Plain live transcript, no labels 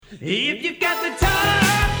If you've got the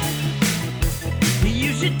time,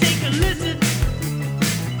 you should take a listen.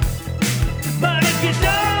 But if you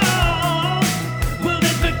don't, well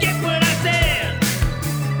then forget what I said.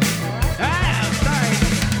 I'm sorry.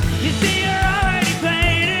 You see, you're already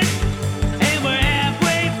played it, and we're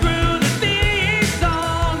halfway through the theme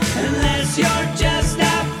song. Unless you're just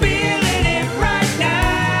not feeling it right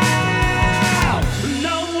now.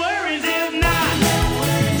 No worries if not. No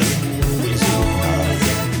worries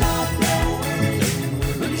if not.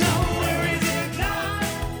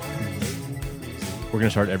 We're going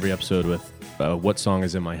to start every episode with what song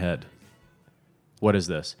is in my head. What is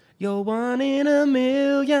this? You're one in a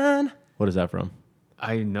million. What is that from?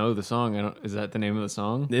 I know the song. Is that the name of the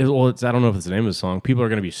song? I don't know if it's the name of the song. People are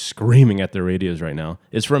going to be screaming at their radios right now.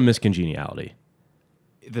 It's from Miss Congeniality.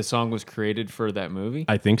 The song was created for that movie?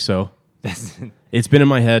 I think so. It's been in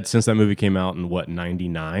my head since that movie came out in,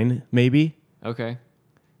 99, maybe? Okay.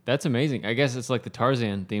 That's amazing. I guess it's like the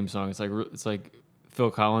Tarzan theme song. It's like Phil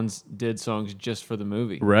Collins did songs just for the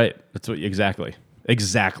movie. Right. That's what exactly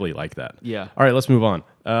like that. Yeah. All right, let's move on.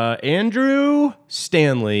 Andrew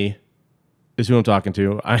Stanley is who I'm talking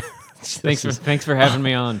to. Thanks for having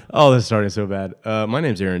me on. Oh, this is starting so bad. My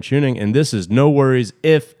name's Aaron Tuning, and this is No Worries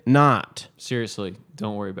If Not. Seriously,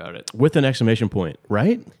 don't worry about it. With an exclamation point,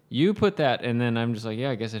 right? You put that, and then I'm just like,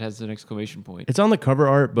 yeah, I guess it has an exclamation point. It's on the cover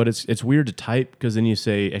art, but it's weird to type because then you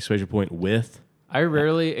say exclamation point with. I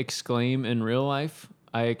rarely exclaim in real life.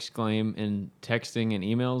 I exclaim in texting and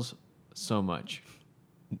emails so much.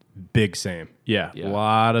 Big same. Yeah. Yeah. A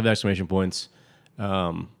lot of exclamation points.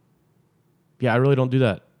 Yeah, I really don't do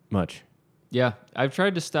that much. Yeah, I've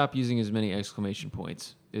tried to stop using as many exclamation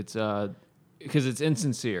points. It's because it's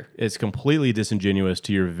insincere. It's completely disingenuous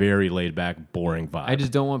to your very laid back, boring vibe. I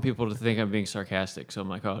just don't want people to think I'm being sarcastic. So I'm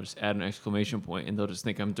like, oh, I'll just add an exclamation point, and they'll just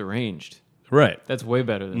think I'm deranged. Right. That's way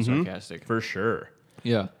better than sarcastic. For sure.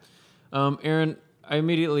 Yeah. Aaron, I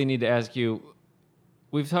immediately need to ask you,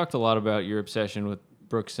 we've talked a lot about your obsession with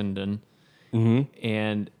Brooksenden,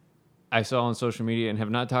 and I saw on social media and have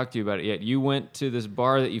not talked to you about it yet. You went to this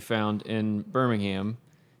bar that you found in Birmingham.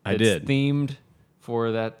 I did. Themed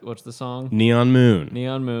for that, what's the song? Neon Moon.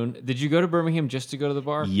 Neon Moon. Did you go to Birmingham just to go to the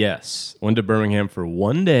bar? Yes. Went to Birmingham for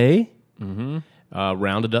one day.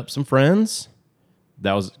 Rounded up some friends.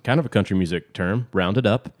 That was kind of a country music term. Rounded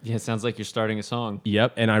up. Yeah, it sounds like you're starting a song.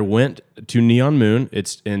 Yep. And I went to Neon Moon.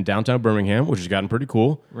 It's in downtown Birmingham, which has gotten pretty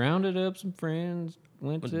cool. Rounded up some friends,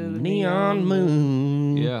 went to the Neon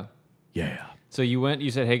Moon. Yeah. Yeah. So you went, you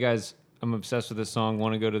said, hey guys, I'm obsessed with this song,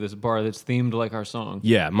 want to go to this bar that's themed like our song.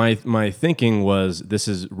 Yeah. My thinking was this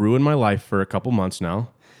has ruined my life for a couple months now.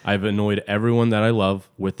 I've annoyed everyone that I love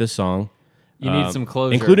with this song. You need some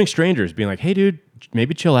closure. Including strangers being like, hey, dude,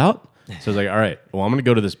 maybe chill out. So I was like, all right, well, I'm going to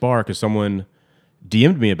go to this bar because someone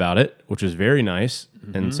DM'd me about it, which was very nice,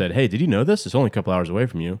 and said, hey, did you know this? It's only a couple hours away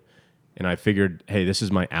from you. And I figured, hey, this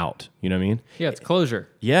is my out. You know what I mean? Yeah, it's closure.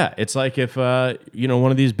 Yeah, it's like if,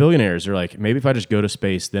 one of these billionaires are like, maybe if I just go to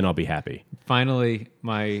space, then I'll be happy. Finally,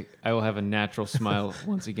 I will have a natural smile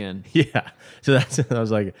once again. Yeah. So I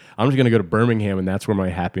was like, I'm just going to go to Birmingham, and that's where my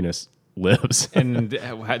happiness lives. And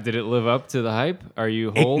did it live up to the hype? Are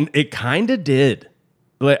you whole? It kind of did.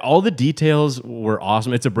 Like all the details were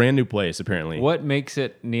awesome. It's a brand new place, apparently. What makes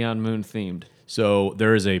it Neon Moon themed? So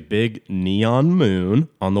there is a big neon moon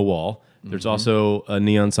on the wall. There's also a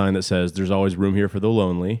neon sign that says, "There's always room here for the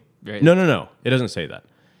lonely." Right. No. It doesn't say that.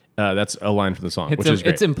 That's a line from the song, which is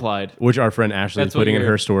great. It's implied. Which our friend Ashley is putting in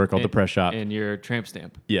her store called The Press Shop. And your tramp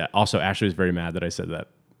stamp. Yeah. Also, Ashley was very mad that I said that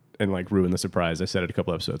and ruined the surprise. I said it a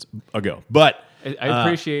couple episodes ago. But I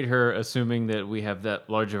appreciate her assuming that we have that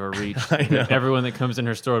large of a reach. That everyone that comes in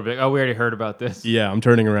her store will be like, oh, we already heard about this. Yeah, I'm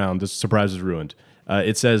turning around. The surprise is ruined.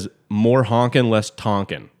 It says, more honkin', less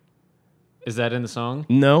tonkin'. Is that in the song?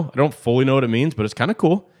 No, I don't fully know what it means, but it's kind of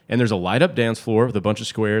cool. And there's a light-up dance floor with a bunch of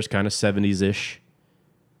squares, kind of 70s-ish,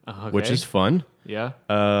 which is fun. Yeah.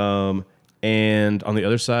 And on the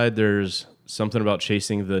other side, there's something about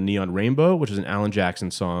chasing the neon rainbow, which is an Alan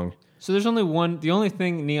Jackson song. So there's only one. The only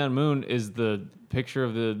thing Neon Moon is the picture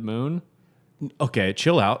of the moon. Okay,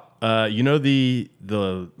 chill out.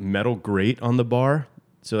 The metal grate on the bar,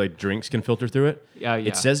 so drinks can filter through it. Yeah.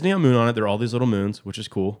 It says Neon Moon on it. There are all these little moons, which is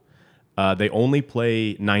cool. They only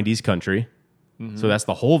play 90s country, so that's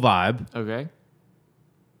the whole vibe. Okay.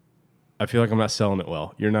 I feel like I'm not selling it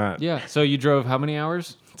well. You're not. Yeah. So you drove how many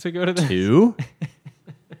hours to go to this? 2?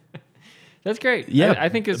 That's great. Yeah. I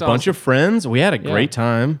think it's a bunch of friends. We had a great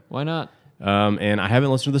time. Why not? And I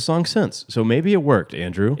haven't listened to the song since. So maybe it worked,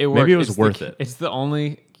 Andrew. It worked. Maybe it was worth it. It's the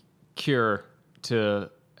only cure to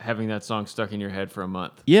having that song stuck in your head for a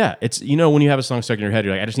month. Yeah, it's when you have a song stuck in your head,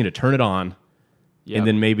 you're like, I just need to turn it on, Yep. and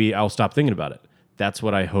then maybe I'll stop thinking about it. That's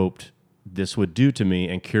what I hoped this would do to me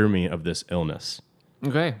and cure me of this illness.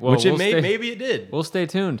 Okay, well, Which maybe it did. We'll stay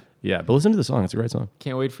tuned. Yeah, but listen to the song. It's a great song.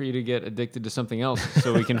 Can't wait for you to get addicted to something else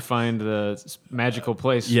so we can find the magical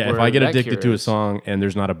place. Yeah, if where I get that addicted cure to a is. song and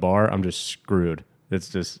there's not a bar, I'm just screwed. It's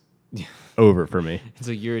just over for me. It's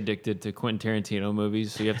like you're addicted to Quentin Tarantino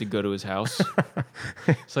movies, so you have to go to his house.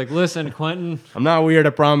 It's like, listen, Quentin, I'm not weird,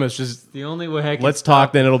 I promise. Just the only way I can let's stop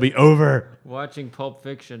talk, then it'll be over. watching Pulp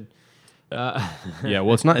Fiction. Yeah,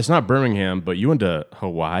 well, it's not Birmingham, but you went to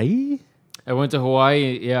Hawaii? I went to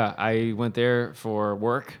Hawaii. Yeah, I went there for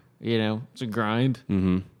work. It's a grind.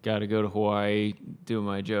 Mm-hmm. Got to go to Hawaii, do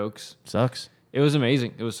my jokes. Sucks. It was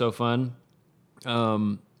amazing. It was so fun.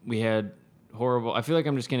 We had horrible. I feel like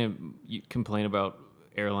I'm just gonna complain about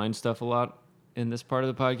airline stuff a lot in this part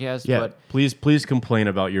of the podcast. Yeah, But please complain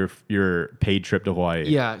about your paid trip to Hawaii.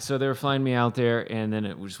 yeah, so they were flying me out there, and then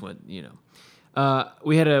it just went.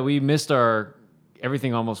 We missed our.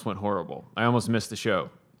 Everything almost went horrible. I almost missed the show.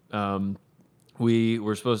 We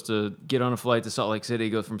were supposed to get on a flight to Salt Lake City,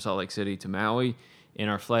 go from Salt Lake City to Maui, and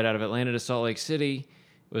our flight out of Atlanta to Salt Lake City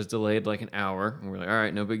was delayed like an hour. And we're like, all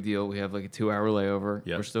right, no big deal. We have like a 2-hour layover.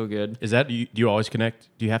 Yep. We're still good. Is that do you always connect?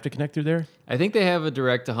 Do you have to connect through there? I think they have a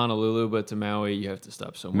direct to Honolulu, but to Maui, you have to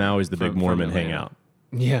stop somewhere. Maui's the big from Mormon Atlanta. hangout.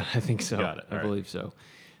 Yeah, I think so. Got it. I All right. believe so.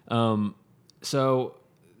 So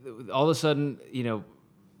all of a sudden,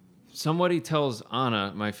 somebody tells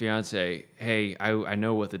Anna, my fiance, hey, I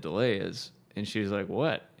know what the delay is. And she's like,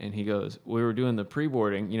 what? And he goes, we were doing the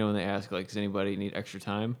pre-boarding, when they ask, like, does anybody need extra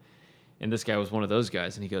time? And this guy was one of those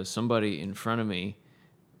guys. And he goes, somebody in front of me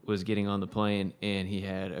was getting on the plane, and he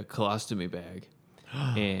had a colostomy bag,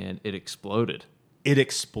 and it exploded It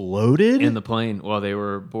exploded in the plane while they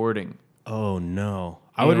were boarding. Oh no!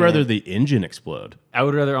 I would rather the engine explode. I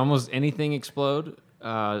would rather almost anything explode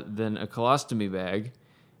than a colostomy bag.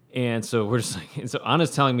 And so we're just like, and so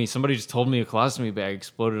Anna's telling me somebody just told me a colostomy bag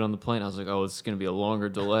exploded on the plane. I was like, oh, it's going to be a longer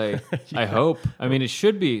delay. I hope. I mean, it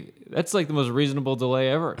should be. That's like the most reasonable delay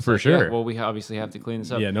ever. It's For like, sure. yeah, well, we obviously have to clean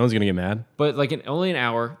this up. Yeah, no one's gonna get mad. But like only an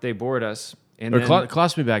hour, they board us. And Or then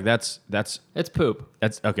colostomy bag. That's it's poop.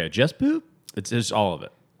 okay. Just poop. It's just all of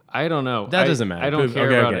it. I don't know. That doesn't matter. I don't Poop. care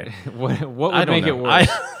Okay, about okay. it. What I would don't make know. it worse?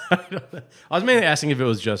 I don't know. I was mainly asking if it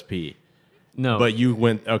was just pee, No. but you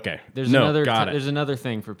went okay. there's no, another got it. there's another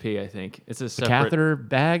thing for pee, I think. It's a separate Catheter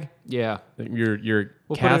bag. Yeah. Your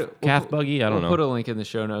We'll calf put it- calf we'll- buggy. I don't We'll know. put a link in the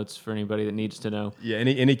show notes for anybody that needs to know. Yeah,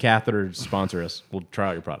 any catheter sponsor us. We'll try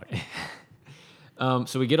out your product.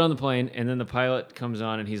 So we get on the plane, and then the pilot comes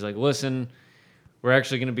on, and he's like, listen, we're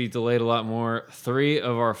actually going to be delayed a lot more. 3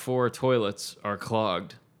 of our 4 toilets are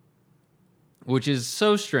clogged, which is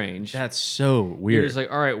so strange. That's so You're weird. just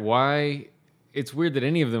like, all right, why? It's weird that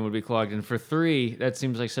any of them would be clogged. And for 3, that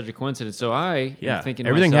seems like such a coincidence. So I am thinking to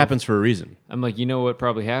everything myself, happens for a reason. I'm like, you know what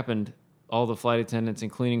probably happened? All the flight attendants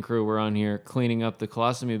and cleaning crew were on here cleaning up the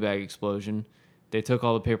colostomy bag explosion. They took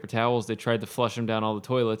all the paper towels, they tried to flush them down all the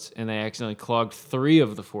toilets, and they accidentally clogged 3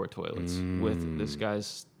 of the 4 toilets with this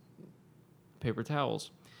guy's paper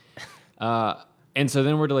towels. And so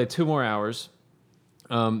then we're delayed 2 more hours.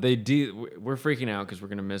 We're freaking out because we're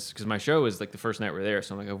going to miss, because my show is like the first night we're there.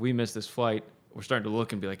 So I'm like, if we miss this flight, we're starting to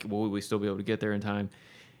look and be like, will we still be able to get there in time?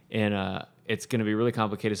 And it's going to be really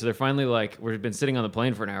complicated. So they're finally like, we've been sitting on the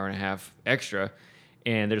plane for an hour and a half extra.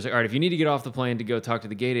 And they're just like, all right, if you need to get off the plane to go talk to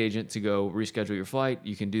the gate agent to go reschedule your flight,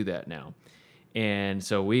 you can do that now. And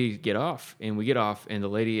so we get off, and the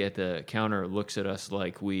lady at the counter looks at us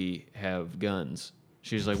like we have guns.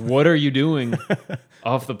 She's like, what are you doing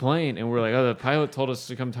off the plane? And we're like, oh, the pilot told us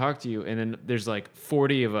to come talk to you. And then there's like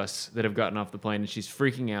 40 of us that have gotten off the plane, and she's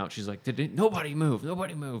freaking out. She's like, nobody move.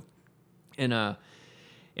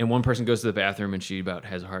 And one person goes to the bathroom, and she about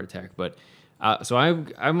has a heart attack. But so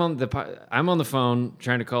I'm on the phone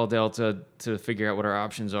trying to call Delta to figure out what our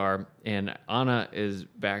options are, and Anna is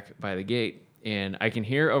back by the gate, and I can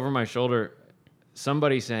hear over my shoulder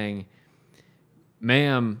somebody saying,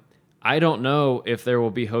 "Ma'am, I don't know if there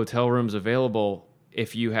will be hotel rooms available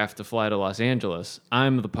if you have to fly to Los Angeles.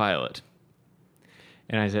 I'm the pilot."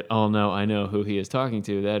 And I said, oh, no, I know who he is talking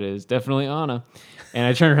to. That is definitely Anna. And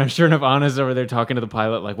I turned around. Sure enough, Anna's over there talking to the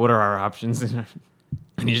pilot, like, what are our options?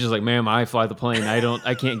 And he's just like, ma'am, I fly the plane.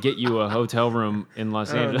 I can't get you a hotel room in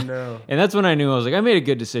Los Angeles. no. And that's when I knew I was like, I made a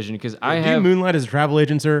good decision, because I Do you have... moonlight as a travel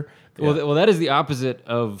agent, sir? Well, that is the opposite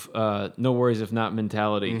of no worries if not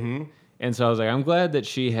mentality. Mm-hmm. And so I was like, I'm glad that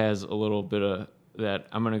she has a little bit of that.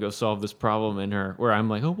 I'm going to go solve this problem in her, where I'm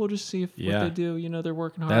like, oh, we'll just see if what Yeah. they do. They're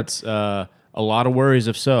working hard. That's A lot of worries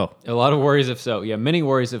if so. A lot of worries if so. Yeah, many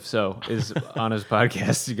worries if so is on his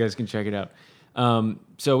podcast. You guys can check it out.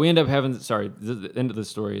 So we end up having, the end of the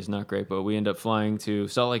story is not great, but we end up flying to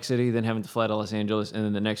Salt Lake City, then having to fly to Los Angeles, and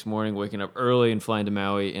then the next morning waking up early and flying to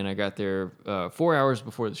Maui. And I got there 4 hours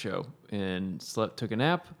before the show and took a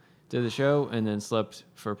nap, did the show, and then slept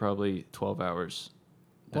for probably 12 hours.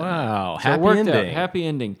 Wow. So it Happy worked ending. out. Happy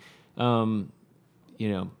ending.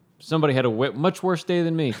 Somebody had a much worse day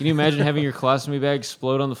than me. Can you imagine having your colostomy bag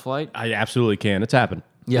explode on the flight? I absolutely can. It's happened.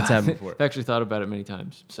 It's happened before. I've actually thought about it many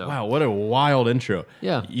times. So Wow, what a wild intro.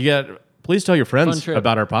 Yeah. Please tell your Fun friends trip.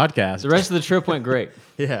 about our podcast. the rest of the trip went great.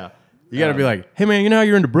 Yeah. You got to be like, hey, man, you know how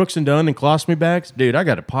you're into Brooks and Dunn and colostomy bags? Dude, I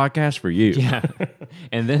got a podcast for you. Yeah.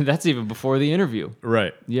 And then that's even before the interview.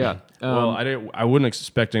 Right. Yeah. Well, I wasn't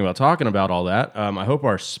expecting about talking about all that. I hope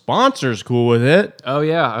our sponsor's cool with it. Oh,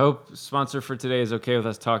 yeah. I hope sponsor for today is okay with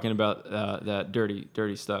us talking about that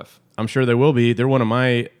dirty stuff. I'm sure they will be. They're one of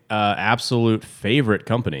my absolute favorite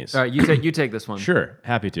companies. All right. You take this one. Sure,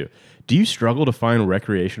 happy to. Do you struggle to find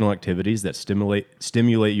recreational activities that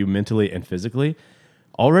stimulate you mentally and physically?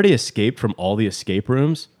 Already escaped from all the escape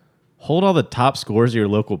rooms? Hold all the top scores at your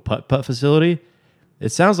local putt-putt facility? It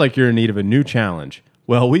sounds like you're in need of a new challenge.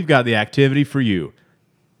 Well, we've got the activity for you.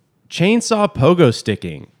 Chainsaw pogo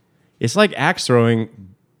sticking. It's like axe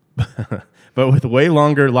throwing, but with way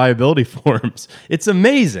longer liability forms. It's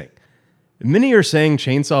amazing. Many are saying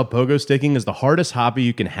chainsaw pogo sticking is the hardest hobby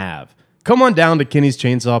you can have. Come on down to Kenny's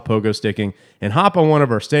Chainsaw Pogo Sticking and hop on one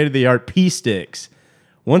of our state-of-the-art P-sticks.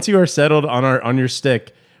 Once you are settled on your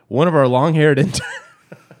stick, one of our long-haired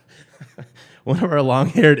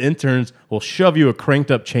interns will shove you a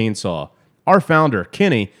cranked-up chainsaw. Our founder,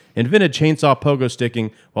 Kenny, invented chainsaw pogo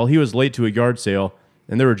sticking while he was late to a yard sale,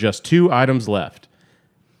 and there were just 2 items left.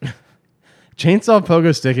 Chainsaw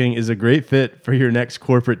pogo sticking is a great fit for your next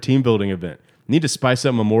corporate team building event. Need to spice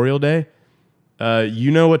up Memorial Day?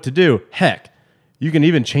 You know what to do. Heck, you can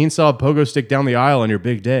even chainsaw pogo stick down the aisle on your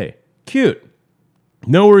big day. Cute.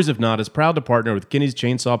 No Worries If Not is proud to partner with Kenny's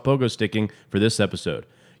Chainsaw Pogo Sticking for this episode.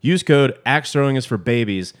 Use code AXETHROWING is for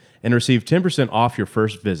babies and receive 10% off your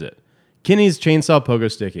first visit. Kenny's Chainsaw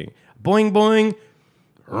Pogo Sticking. Boing, boing.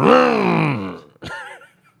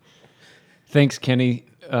 Thanks, Kenny,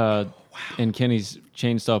 and Kenny's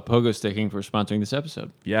Chainsaw Pogo Sticking for sponsoring this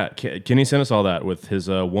episode. Yeah, Kenny sent us all that with his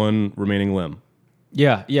one remaining limb.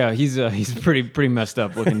 Yeah, he's pretty messed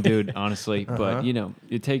up looking dude, honestly. But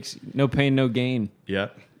it takes no pain, no gain. Yeah.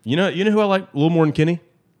 You know who I like a little more than Kenny?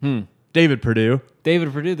 David Perdue.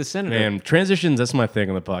 David Perdue, the senator. Man, transitions, that's my thing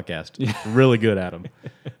on the podcast. Really good at them.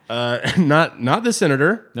 Not the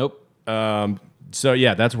senator. Nope. So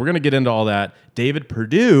yeah, we're gonna get into all that. David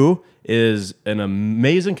Perdue is an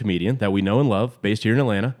amazing comedian that we know and love, based here in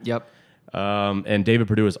Atlanta. Yep. And David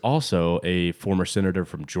Perdue is also a former senator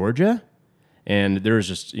from Georgia. And there's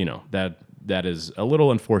just, that is a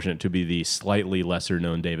little unfortunate to be the slightly lesser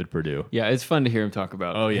known David Perdue. Yeah, it's fun to hear him talk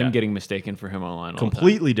about him getting mistaken for him online all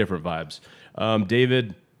Completely different vibes.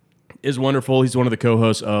 David is wonderful. He's one of the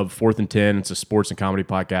co-hosts of 4th and 10. It's a sports and comedy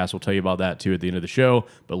podcast. We'll tell you about that too at the end of the show,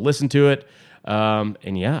 but listen to it.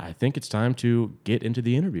 And yeah, I think it's time to get into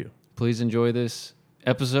the interview. the time. Please enjoy this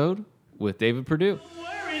episode with David Perdue.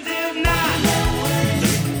 Worries if not.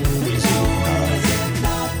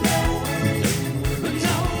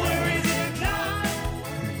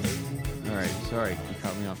 All right, sorry, you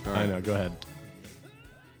caught me off guard. I know. Go ahead.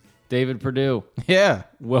 David Perdue, Yeah.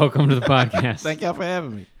 welcome to the podcast. Thank y'all for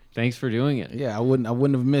having me. Thanks for doing it. Yeah, I wouldn't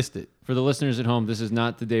have missed it. For the listeners at home, this is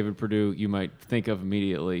not the David Perdue you might think of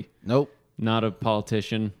immediately. Nope. Not a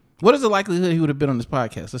politician. What is the likelihood he would have been on this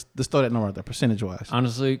podcast? Let's throw that number out there, percentage wise.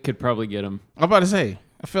 Honestly, could probably get him. I'm about to say.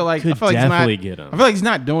 I feel like Could he's not, definitely get him. I feel like he's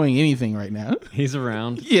not doing anything right now. He's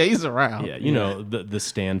around. Yeah, he's around. Yeah, the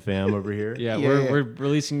Stan fam over here. Yeah, Yeah, we're yeah. we're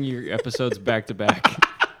releasing your episodes back to back,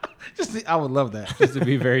 I would love that. just to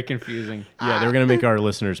be very confusing. Yeah, they're gonna make our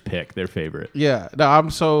listeners pick their favorite. Yeah. No, I'm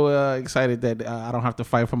so excited that I don't have to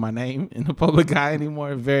fight for my name in the public eye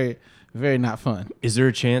anymore. Very, very not fun. Is there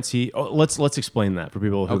a chance he? Oh, let's explain that for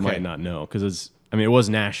people who Okay. might not know, because it was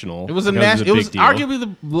national. It was a Because national. It was big deal.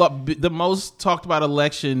 arguably the most talked about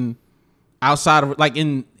election outside of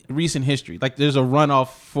in recent history. Like there's a runoff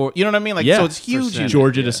for so it's huge. Senate.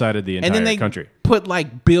 Georgia decided the entire And then they country. put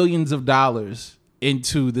like billions of dollars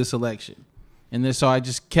into this election. And then so I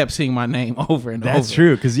just kept seeing my name over and over. That's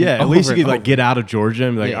true, because at least you Over could and get out of Georgia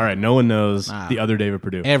and be like, Yeah. all right, no one knows Nah. the other David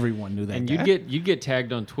Perdue. Everyone knew that. And guy. you'd get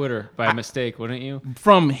tagged on Twitter by mistake, wouldn't you?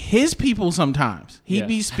 From his people sometimes. He'd Yeah.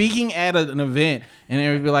 be speaking at an event and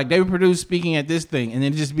it would be like, David Perdue speaking at this thing. And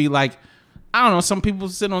then just be like I don't know, some people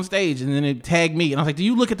sit on stage and then they tag me, and I was like, "Do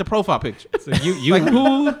you look at the profile picture?" So you Like,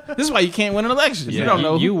 who? This is why you can't win an election. You don't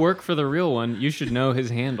know. You work for the real one. You should know his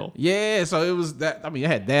handle. Yeah, so it was that. I mean, I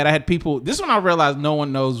had that. I had people. This one I realized no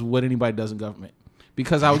one knows what anybody does in government,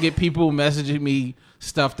 because I would get people messaging me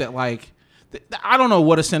stuff that like I don't know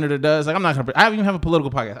what a senator does. Like I'm not gonna. I don't even have a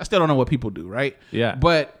political podcast. I still don't know what people do. Right? Yeah.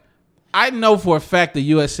 But I know for a fact the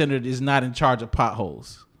U.S. senator is not in charge of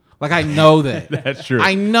potholes. Like I know that. That's true.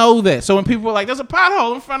 I know that. So when people were like, "There's a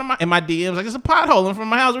pothole in front of my," in my DMs, like, "There's a pothole in front of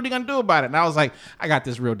my house. What are you gonna do about it?" And I was like, "I got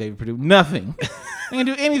this real David Perdue. Nothing. I can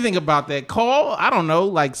do anything about that. Call, I don't know,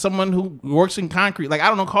 like someone who works in concrete. Like I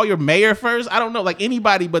don't know, call your mayor first. I don't know, like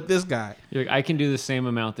anybody but this guy." You're like, I can do the same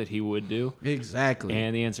amount that he would do. Exactly.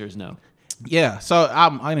 And the answer is no. Yeah. So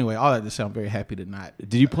anyway, all that to say, I'm very happy to not.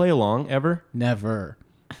 Did you play along ever? Never.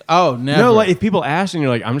 Oh, never. No, like if people ask and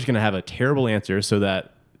you're like, I'm just gonna have a terrible answer so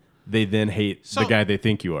that they then hate the guy they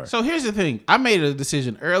think you are. So here's the thing. I made a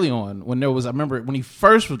decision early on when there was, I remember when he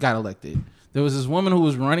first got elected, there was this woman who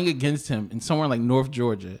was running against him in somewhere like North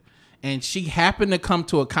Georgia. And she happened to come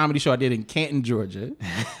to a comedy show I did in Canton, Georgia.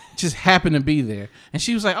 Just happened to be there. And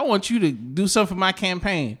she was like, "I want you to do something for my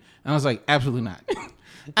campaign." And I was like, "Absolutely not."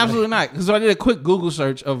 Absolutely not. Because I did a quick Google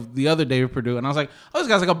search of the other David Perdue. And I was like, "Oh, this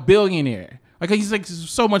guy's like a billionaire. Like he's like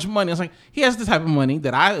so much money." I was like, he has the type of money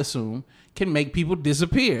that I assume can make people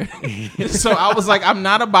disappear. So I was like, I'm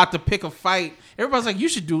not about to pick a fight. Everybody's like, you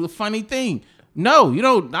should do a funny thing. No, you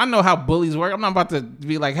don't. I know how bullies work. I'm not about to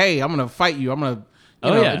be like, hey, I'm going to fight you. I'm going to,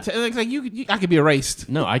 it's like I could be erased.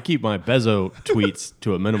 No, I keep my Bezos tweets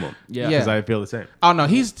to a minimum. Yeah. Because I feel the same. Oh no,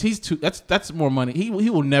 he's too. That's more money. He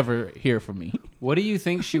will never hear from me. What do you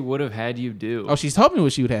think she would have had you do? Oh, she's told me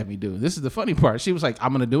what she would have me do. This is the funny part. She was like, I'm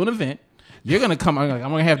going to do an event. You're going to come. I'm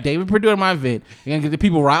going to have David Perdue at my event. You're going to get the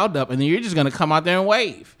people riled up, and then you're just going to come out there and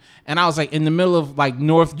wave. And I was like, in the middle of like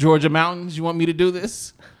North Georgia mountains, you want me to do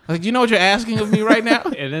this? I was like, you know what you're asking of me right now?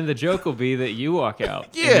 And then the joke will be that you walk out.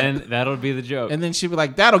 Yeah. And then that'll be the joke. And then she'd be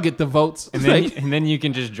like, that'll get the votes. And then you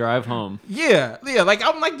can just drive home. Yeah. Like,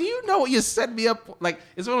 I'm like, do you know what you set me up? Like,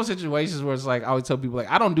 it's one of those situations where it's like, I always tell people, like,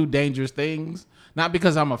 I don't do dangerous things. Not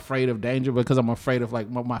because I'm afraid of danger, but because I'm afraid of like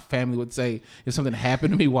what my family would say if something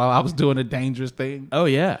happened to me while I was doing a dangerous thing. Oh,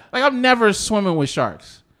 yeah. Like, I'm never swimming with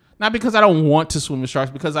sharks. Not because I don't want to swim with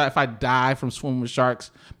sharks, because if I die from swimming with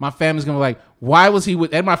sharks, my family's going to be like, why was he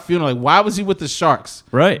with, at my funeral, like, why was he with the sharks?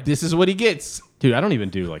 Right. This is what he gets. Dude, I don't even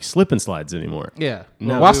do like slip and slides anymore. Yeah.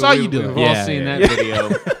 No. Well, I saw you do We've it. all Yeah, seen yeah. that video.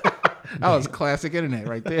 That was classic internet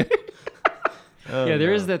right there. Yeah,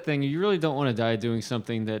 there is that thing. You really don't want to die doing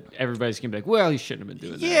something that everybody's going to be like, well, you shouldn't have been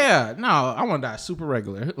doing that. Yeah, no, I want to die super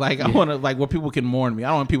regular. Like, I want to, like, where people can mourn me. I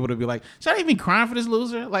don't want people to be like, should I even be crying for this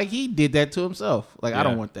loser? Like, he did that to himself. Like, I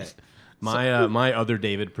don't want that. My other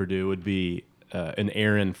David Perdue would be an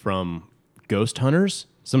Aaron from Ghost Hunters,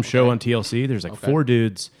 some show on TLC. There's like 4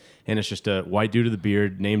 dudes, and it's just a white dude with a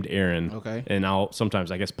beard named Aaron. Okay. And I'll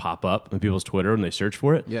sometimes, I guess, pop up on people's Twitter and they search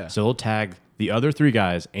for it. Yeah. So they'll tag the other 3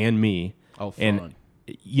 guys and me. Oh, fun. And,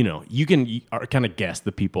 you know, you can kind of guess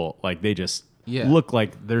the people. Like, they just Yeah. look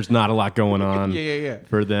like there's not a lot going on Yeah.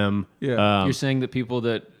 for them. Yeah. You're saying that people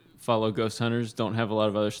that follow ghost hunters don't have a lot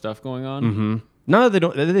of other stuff going on? No, they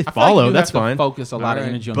don't. They I feel like follow. you That's have to fine. Focus a lot of Alright.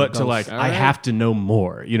 energy on But the to ghosts. like, I have to know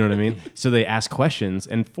more. You know what I mean? So they ask questions,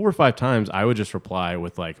 and 4 or 5 times I would just reply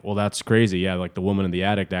with like, "Well, that's crazy. Yeah, like the woman in the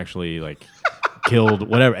attic actually like killed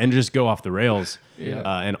whatever," and just go off the rails. Yeah.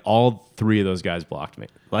 And all 3 of those guys blocked me.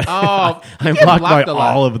 Like, Oh, you I'm get blocked by a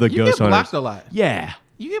lot. all of the You ghost get blocked hunters. a lot. Yeah,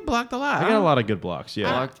 You get blocked a lot. I got a lot of good blocks.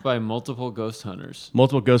 Yeah, Blocked by multiple ghost hunters.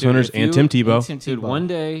 multiple ghost Dude, hunters if and you- Tim Tebow. Tim Dude, Tebow. one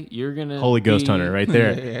day you're going to Holy ghost hunter right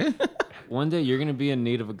there. Yeah. One day you're going to be in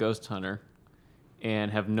need of a ghost hunter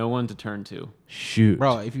and have no one to turn to. Shoot,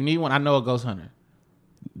 Bro, if you need one, I know a ghost hunter.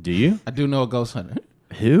 do you? I do know a ghost hunter.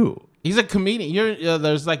 Who? He's a comedian.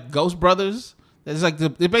 There's like Ghost Brothers. There's like they're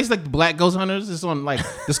basically like the Black Ghost Hunters. It's on like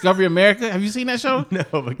Discovery America. Have you seen that show? No,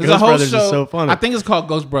 but There's Ghost a whole Brothers show. is so funny. I think it's called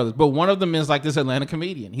Ghost Brothers, but one of them is like this Atlanta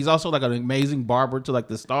comedian. He's also like an amazing barber to like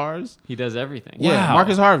the stars. He does everything. Yeah, Wow.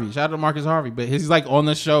 Marcus Harvey. Shout out to Marcus Harvey. But he's like on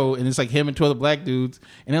the show, and it's like him and 2 other black dudes,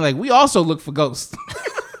 and they're like, we also look for ghosts.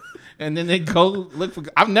 And then they go look for.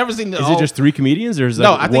 I've never seen. Is it just 3 comedians, or is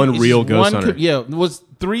No, that I think one it's real just ghost one hunter? yeah, it was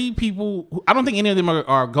 3 people. I don't think any of them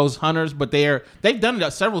are ghost hunters, but they've done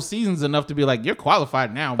it several seasons enough to be like, you're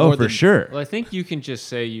qualified now. Oh, more for than- sure. Well, I think you can just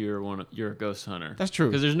say you're a ghost hunter. That's true.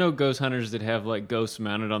 Because there's no ghost hunters that have like ghosts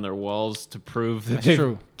mounted on their walls to prove that That's they've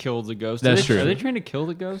true. killed the ghost. That's Are true. they trying to kill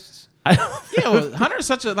the ghosts? Yeah, well, hunters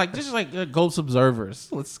such a like just like ghost observers.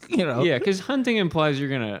 Let's Yeah, because hunting implies you're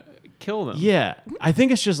gonna kill them. Yeah, I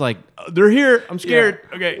think it's just like they're here. I'm scared.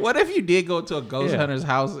 Yeah. Okay. What if you did go to a ghost Yeah. hunter's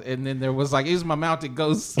house and then there was like, here's my mounted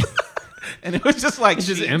ghost, and it was just like It's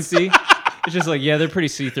just sheets. empty. It's just like, yeah, they're pretty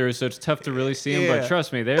see-through, so it's tough to really see them. Yeah. But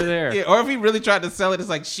trust me, they're there. Yeah, or if he really tried to sell it, it's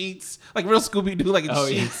like sheets, like real Scooby Doo, like it's Oh,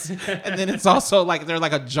 yeah. sheets, and then it's also like they're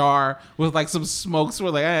like a jar with like some smokes. We're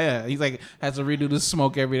like, yeah. He's like has to redo the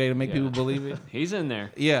smoke every day to make people believe it. He's in there.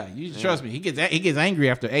 Yeah, you trust me. He gets angry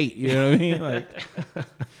after 8. You know what I mean? Like,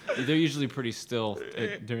 They're usually pretty still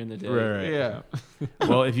during the day. Right. yeah.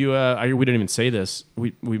 Well, if you, we didn't even say this.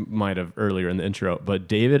 We might have earlier in the intro, but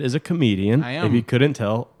David is a comedian. I am. If you couldn't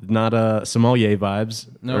tell, not sommelier vibes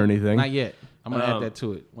No, or anything. Not yet. I'm gonna add that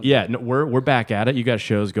to it. Yeah, no, we're back at it. You got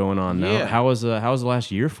shows going on now. Yeah. How was the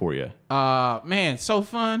last year for you? Man, so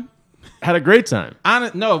fun. Had a great time.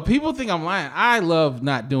 No, people think I'm lying. I love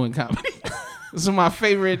not doing comedy. This is my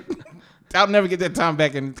favorite. I'll never get that time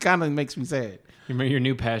back, and it kind of makes me sad. Your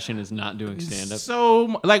new passion is not doing stand-up.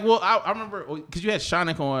 So, like, well, I remember because you had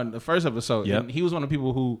Shonik on the first episode, Yep. and he was one of the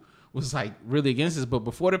people who was like really against this. But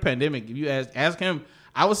before the pandemic, if you ask him,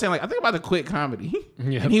 I was saying like, I think about to quit comedy,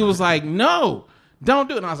 Yep. and he was like, no, don't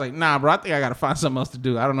do it. And I was like, nah, bro, I think I got to find something else to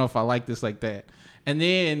do. I don't know if I like this like that. And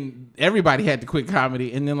then everybody had to quit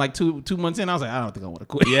comedy, and then like two months in, I was like, I don't think I want to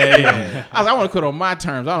quit. Yeah. I was like, I want to quit on my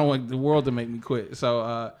terms. I don't want the world to make me quit.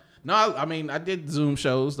 So no, I mean, I did Zoom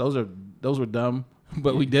shows. Those were dumb,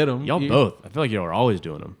 but we did them. Y'all both. I feel like y'all are always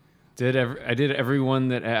doing them. I did everyone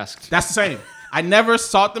that asked. That's the same. I never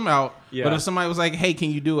sought them out. Yeah. But if somebody was like, hey,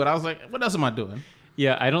 can you do it? I was like, what else am I doing?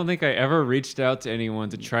 Yeah, I don't think I ever reached out to anyone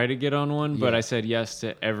to try to get on one, but Yeah. I said yes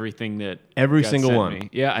to everything that Every got single sent one. me.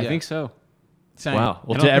 Yeah, I Yeah. think so. Same. Wow. Well, I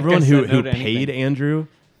don't to think everyone I who said no to paid anything. Andrew,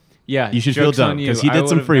 Yeah, You should feel joke's dumb, on you. 'cause he did I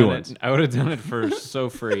some would've free done ones. it- I would have done it for so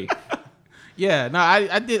free. Yeah, no,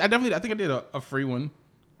 I did. I think I did a free one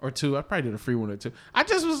or two. I probably did a free one or two. I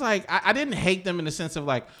just was like, I didn't hate them in the sense of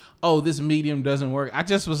like, oh, this medium doesn't work. I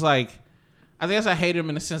just was like, I guess I hated them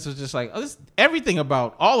in the sense of just like, oh, everything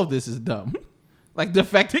about all of this is dumb. Like the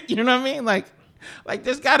fact that, you know what I mean? Like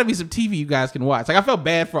there's got to be some TV you guys can watch. Like I felt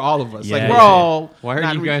bad for all of us. Yeah, like we're yeah. all. Why are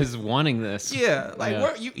not you guys wanting this? Yeah, like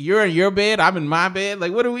Yeah. you're in your bed, I'm in my bed.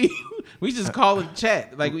 Like, what are we? We just call it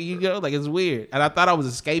chat. Like, like it's weird. And I thought I was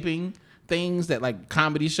escaping things that like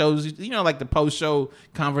comedy shows, like the post show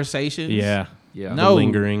conversations. yeah. Yeah. No. The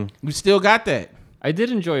lingering. We still got that. I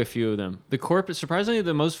did enjoy a few of them. The corporate, surprisingly,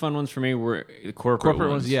 the most fun ones for me were the corporate Corporate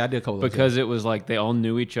ones, yeah, I did a couple of those, because it was like they all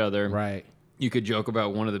knew each other. Right. You could joke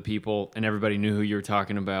about one of the people, and everybody knew who you were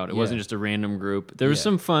talking about. It Yeah. wasn't just a random group. There was Yeah.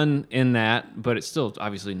 some fun in that, but it's still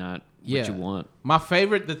obviously not what you want. My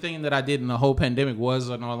favorite, the thing that I did in the whole pandemic was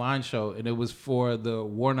an online show, and it was for the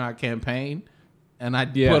Warnock campaign. And I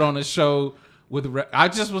Yeah. put on a show with, I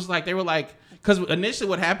just was like, they were like, because initially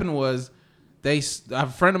what happened was, a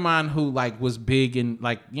friend of mine who like was big in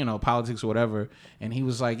like, politics or whatever. And he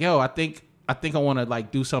was like, yo, I think I want to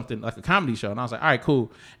like do something like a comedy show. And I was like, all right,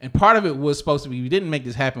 cool. And part of it was supposed to be, we didn't make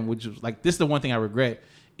this happen, which was like, this is the one thing I regret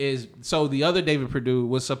is, so the other David Perdue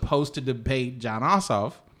was supposed to debate John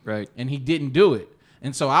Ossoff. Right. And he didn't do it.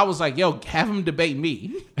 And so I was like, yo, have him debate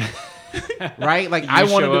me. Right? Like I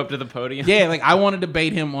wanted show up to the podium. yeah, like I want to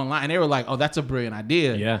debate him online. And they were like, oh, that's a brilliant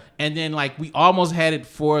idea. Yeah. And then like we almost had it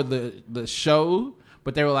for the show,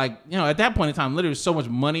 but they were like, at that point in time, literally so much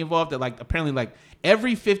money involved that like apparently like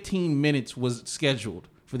every 15 minutes was scheduled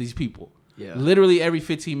for these people. Yeah. Literally every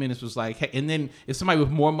 15 minutes was like, hey, and then if somebody with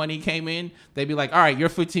more money came in, they'd be like, all right, your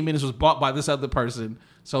 15 minutes was bought by this other person,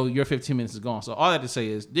 so your 15 minutes is gone. So all that to say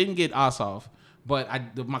is, didn't get Ossoff, but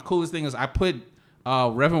my coolest thing is I put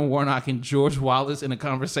Reverend Warnock and George Wallace in a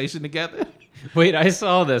conversation together. Wait, I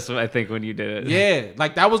saw this, I think, when you did it. Yeah,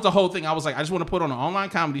 like that was the whole thing. I was like, I just want to put on an online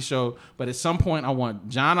comedy show, but at some point, I want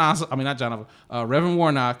Reverend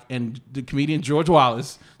Warnock and the comedian George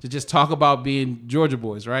Wallace to just talk about being Georgia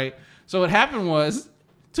boys, right? So what happened was,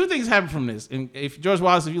 two things happened from this. And if George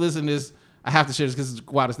Wallace, if you listen to this, I have to share this because it's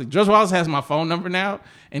the wildest thing. George Wallace has my phone number now,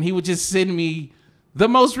 and he would just send me the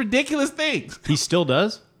most ridiculous things, He still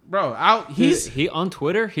does? bro. He on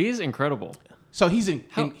Twitter, he's incredible.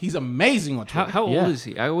 He's amazing on Twitter. How old Yeah. is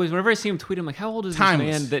he? Whenever I see him tweet, I'm like, how old is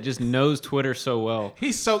Timeless. this man that just knows Twitter so well?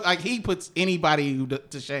 He's so like he puts anybody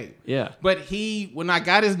to shame. Yeah. But when I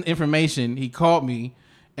got his information, he called me,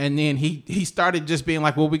 and then he started just being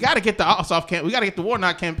like, "Well, we got to get the Ossoff we got to get the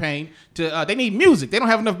Warnock campaign to. They need music. They don't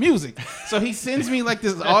have enough music." So he sends me like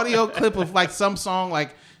this audio clip of like some song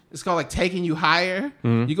like. It's called like Taking You Higher.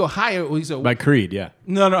 You go higher. He said, By Creed, yeah.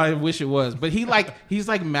 no, I wish it was. But he's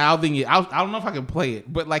like mouthing it. I don't know if I can play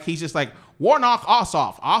it, but like he's just like Warnock,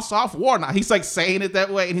 Ossoff, Warnock. He's like saying it that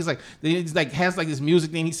way, and he's like has like this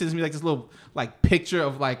music thing. He sends me like this little like picture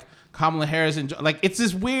of like Kamala Harris and like it's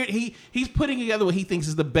this weird. He's putting together what he thinks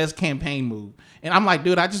is the best campaign move, and I'm like,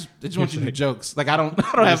 dude, I just want you to do jokes. Like I don't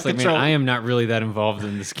have It's like, control. man, I am not really that involved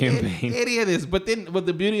in this campaign. It is, but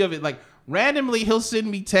the beauty of it, like randomly, he'll send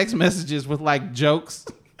me text messages with like jokes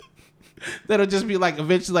that'll just be like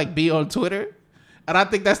eventually like be on Twitter, and I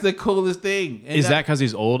think that's the coolest thing. And Is that because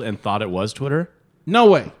he's old and thought it was Twitter? no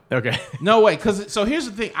way? Okay. No way. So here's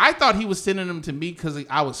the thing. I thought he was sending them to me because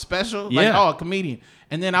I was special. Like, Yeah. oh, a comedian.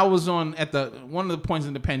 And then I was on at one of the points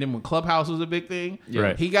in the pandemic when Clubhouse was a big thing. Yeah.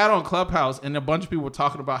 Right. He got on Clubhouse and a bunch of people were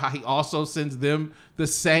talking about how he also sends them the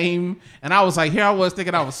same. And I was like, here I was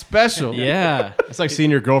thinking I was special. Yeah. It's like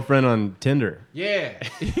seeing your girlfriend on Tinder. Yeah.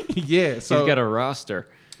 Yeah. So He's got a roster.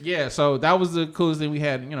 yeah, so that was the coolest thing we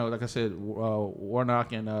had. You know, like I said,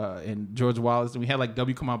 Warnock and George Wallace, and we had like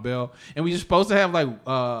W. Kamau Bell, and we were supposed to have like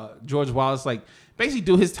George Wallace like basically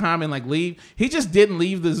do his time and like leave. He just didn't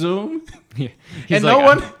leave the Zoom, He's and like, no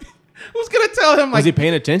one was gonna tell him Was like he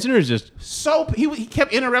paying attention or just he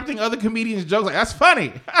kept interrupting other comedians' jokes. Like that's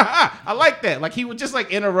funny, I like that. Like he would just like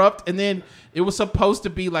interrupt, and then it was supposed to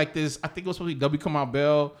be like this. I think it was supposed to be W. Kamau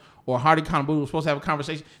Bell or Hardy Kanabu was supposed to have a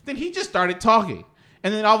conversation. Then he just started talking.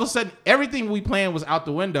 And then all of a sudden, everything we planned was out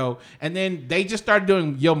the window. And then they just started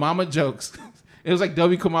doing Yo Mama jokes. It was like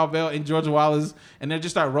W. Kamau Bell and George Wallace. And they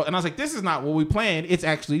just started and I was like, this is not what we planned. It's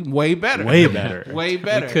actually way better. way better? Way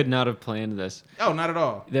better. We could not have planned this. Oh, not at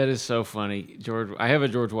all. That is so funny. I have a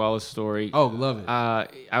George Wallace story. Oh, love it.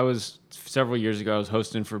 I was several years ago, I was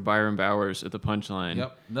hosting for Byron Bowers at the Punchline.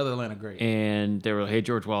 Yep. Another Atlanta great. And they were like, hey,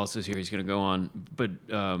 George Wallace is here. He's going to go on. But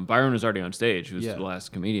Byron was already on stage. He was Yeah. the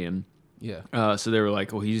last comedian. Yeah. So they were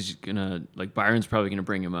like, well, he's going to, like, Byron's probably going to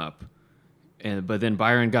bring him up. But then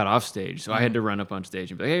Byron got off stage. So I had to run up on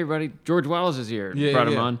stage and be like, hey, everybody, George Wallace is here. Yeah, Brought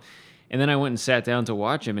him yeah. on. And then I went and sat down to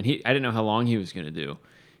watch him. And I didn't know how long he was going to do.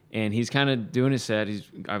 And he's kind of doing his set. He's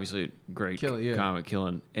obviously a great comic,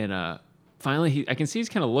 killing. And finally, I can see he's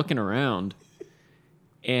kind of looking around.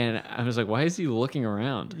 And I was like, why is he looking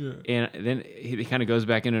around? Yeah. And then he kind of goes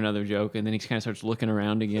back into another joke. And then he kind of starts looking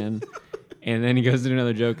around again. And then he goes into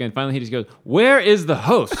another joke. And finally, he just goes, where is the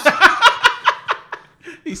host?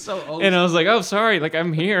 He's so old. And I was like, oh, sorry. Like,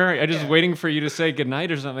 I'm here. I'm just waiting for you to say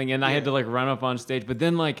goodnight or something. And I had to, like, run up on stage. But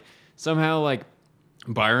then, like, somehow, like,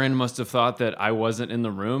 Byron must have thought that I wasn't in the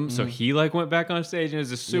room. So he, like, went back on stage. And it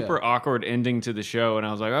was a super awkward ending to the show. And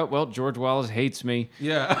I was like, oh, well, George Wallace hates me.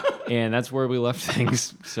 Yeah. And that's where we left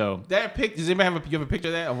things. So That pic, does anybody you have a picture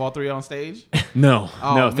of that, of all three on stage? no,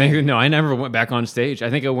 Oh, no, I never went back on stage. I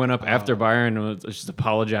think I went up after Byron and just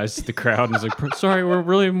apologized to the crowd and was like, sorry, we're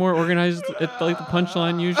really more organized at like the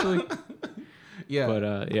Punchline usually. Yeah.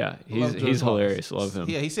 But yeah, Love George he's hilarious. Wallace. Love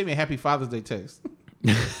him. Yeah, he sent me a Happy Father's Day text.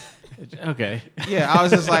 Okay. Yeah, I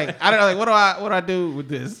was just like, I don't know, like, what do I do with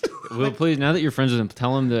this? Well, please, now that you're friends with him,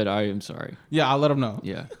 tell him that I am sorry. Yeah, I'll let him know.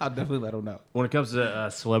 Yeah. I'll definitely let him know. When it comes to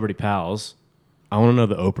celebrity pals, I want to know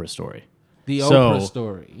the Oprah story. The So- Oprah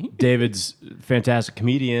story. David's fantastic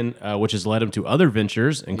comedian, which has led him to other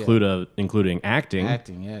ventures, including acting.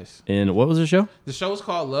 Acting, yes. And what was the show? The show's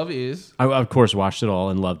called Love Is. I, of course, watched it all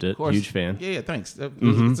and loved it. Of course. Huge fan. Yeah, thanks.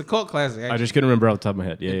 It's a cult classic. Actually. I just couldn't remember off the top of my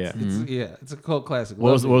head. Yeah, yeah. It's a cult classic.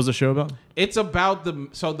 What Love was the show about? It's about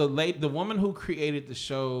the woman who created the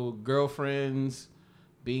show Girlfriends,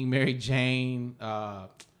 Being Mary Jane.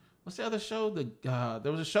 What's the other show?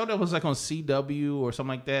 There was a show that was like on CW or something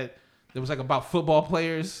like that. It was like about football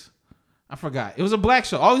players. I forgot. It was a black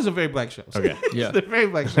show. All these are very black shows. Okay. Yeah. They're very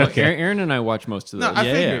black shows. Aaron and I watch most of No, those. I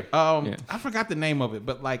Yeah, figured. Yeah. I forgot the name of it,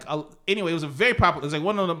 but like anyway, it was a very popular. It was like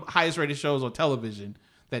one of the highest rated shows on television.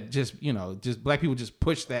 That just just black people just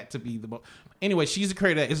push that to be the most. Anyway, she's the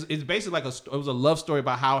creator. It's basically like it was a love story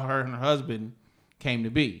about how her and her husband came to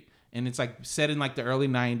be, and it's like set in like the early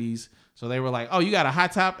 '90s. So they were like, "Oh, you got a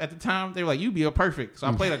hot top at the time." They were like, "You'd be a perfect." So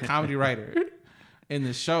I played a comedy writer in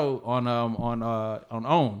the show on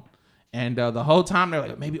OWN. And the whole time they're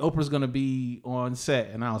like, maybe Oprah's gonna be on set,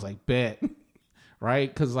 and I was like, bet, right?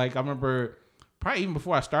 Because like I remember probably even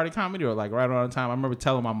before I started comedy or like right around the time, I remember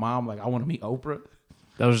telling my mom like I want to meet Oprah.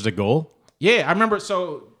 That was just a goal? Yeah, I remember.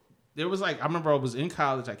 So there was like I remember I was in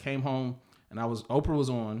college. I came home and Oprah was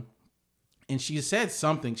on, and she said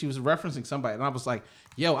something. She was referencing somebody, and I was like,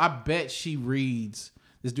 yo, I bet she reads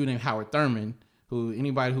this dude named Howard Thurman. Who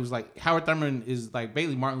anybody who's like Howard Thurman is like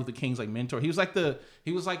basically Martin Luther King's like mentor. He was like the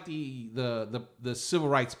civil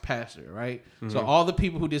rights pastor, right? Mm-hmm. So all the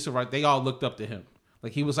people who did civil rights, they all looked up to him.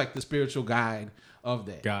 Like he was like the spiritual guide of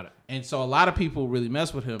that. Got it. And so a lot of people really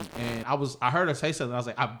mess with him. And I heard her say something. I was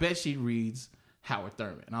like, I bet she reads Howard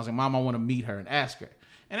Thurman. And I was like, Mom, I want to meet her and ask her.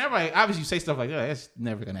 And everybody, obviously, you say stuff like, oh, that's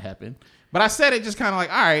never going to happen. But I said it just kind of like,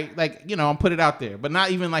 all right, like, you know, I'm put it out there. But not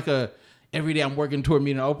even like every day I'm working toward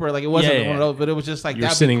meeting Oprah. Like, it wasn't one of those, but it was just like, You're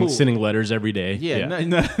that'd be cool. sending letters every day. Yeah,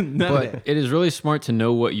 none of But that. it is really smart to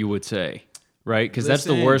know what you would say, right? Because that's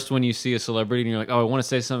the Listen. worst when you see a celebrity and you're like, oh, I want to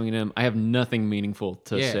say something to him. I have nothing meaningful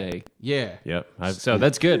to Yeah. say. Yeah. Yep. So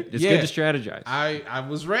that's good. It's Yeah. good to strategize. I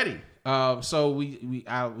was ready. So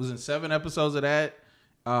I was in 7 episodes of that,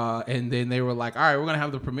 and then they were like, "All right, we're gonna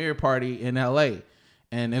have the premiere party in LA,"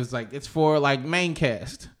 and it was like it's for like main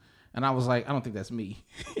cast, and I was like, I don't think that's me,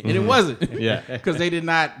 and it wasn't, Yeah. because they did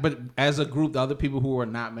not. But as a group, the other people who were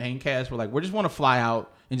not main cast were like, we just want to fly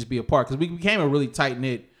out and just be a part, because we became a really tight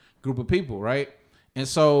knit group of people, right? And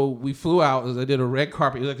so we flew out. I did a red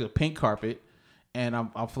carpet. It was like a pink carpet. And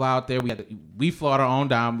I'll fly out there. We flew out our own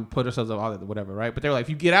dime. We put ourselves up, all that, whatever, right? But they were like, if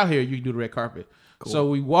you get out here, you can do the red carpet. Cool. So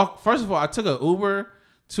we walked. First of all, I took an Uber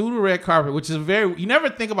to the red carpet, which is you never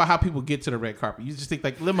think about how people get to the red carpet. You just think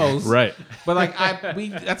like limos, Right. But like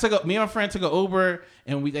me and my friend took an Uber,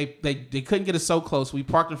 and they couldn't get us so close. We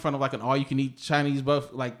parked in front of like an all you can eat Chinese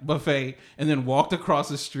buffet, and then walked across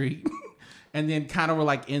the street. And then kind of were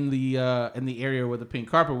like in the area where the pink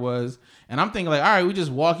carpet was. And I'm thinking like, all right, we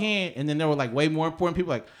just walk in. And then there were like way more important people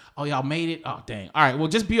like, oh, y'all made it. Oh, dang. All right, well,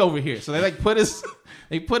 just be over here. So they like put us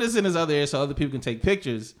in this other area so other people can take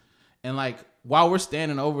pictures. And like while we're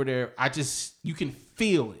standing over there, you can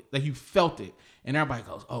feel it. Like you felt it. And everybody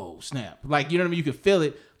goes, oh, snap. Like, you know what I mean? You can feel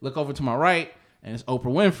it. Look over to my right and it's Oprah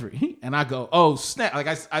Winfrey. And I go, oh, snap. Like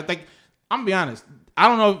I think, I'm gonna be honest. I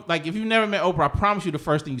don't know, like, if you've never met Oprah, I promise you the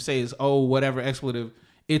first thing you say is, oh, whatever expletive,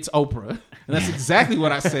 it's Oprah. And that's exactly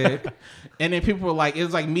what I said. And then people were like, it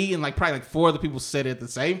was like me and like probably like 4 other people said it at the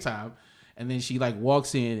same time. And then she like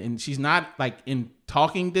walks in and she's not like in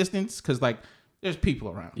talking distance because like there's people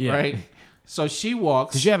around, right? So she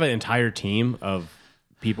walks. Did you have an entire team of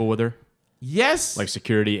people with her? Yes. Like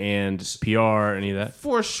security and PR, any of that?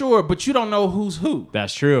 For sure, but you don't know who's who.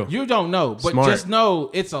 That's true. You don't know, but Smart. just know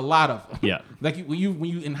it's a lot of them. Yeah. Like when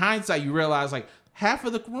you in hindsight, you realize like half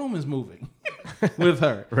of the room is moving with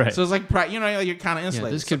her. Right. So it's like, you know, you're kind of Yeah,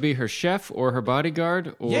 insulated. this could be her chef or her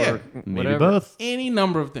bodyguard or Yeah. Maybe whatever. both. Any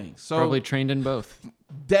number of things. So Probably trained in both.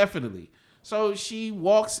 definitely. So she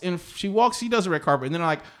walks, she does the red carpet, and then I'm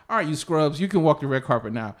like, all right, you scrubs, you can walk the red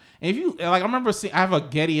carpet now. And if you, like, I remember seeing, I have a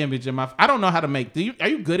Getty image in I don't know how to make, are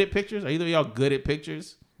you good at pictures? Are either of y'all good at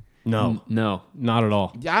pictures? No. No. Not at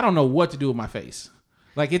all. Yeah, I don't know what to do with my face.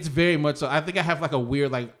 Like, it's very much so, I think I have like a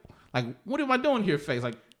weird, like what am I doing here face?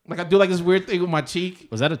 Like I do like this weird thing with my cheek.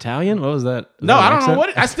 Was that Italian? What was that? Was No, that an I don't know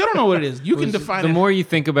accent? I still don't know what it is. You can define The it. more you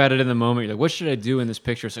think about it in the moment, you're like, what should I do in this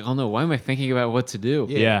picture? It's like, oh no, why am I thinking about what to do?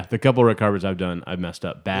 Yeah. Yeah, the couple red carpets I've done, I've messed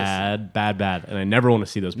up bad, and I never want to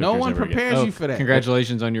see those pictures. No one ever again. prepares you for that.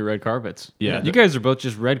 Congratulations on your red carpets. Yeah. You guys are both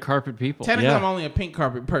just red carpet people. Technically, Yeah. I'm only a pink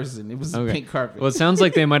carpet person. It was a Okay. pink carpet. Well, it sounds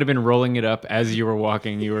like they might have been rolling it up as you were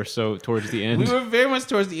walking. You were so towards the end. We were very much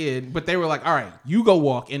towards the end, but they were like, all right, you go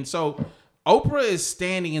walk. And so Oprah is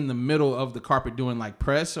standing in the middle of the carpet doing like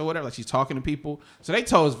press or whatever. Like she's talking to people. So they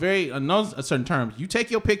told us in certain terms, you take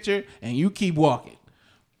your picture and you keep walking.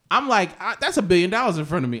 I'm like, that's $1 billion in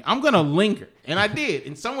front of me. I'm going to linger. And I did.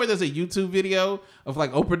 And somewhere there's a YouTube video of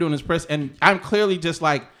like Oprah doing this press. And I'm clearly just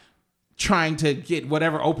like trying to get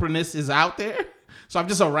whatever Oprahness is out there. So I'm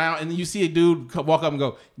just around. And then you see a dude walk up and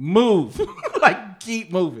go, move. Like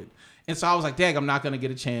keep moving. And so I was like, dang, I'm not going to get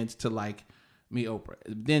a chance to like meet Oprah.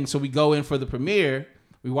 Then so we go in for the premiere.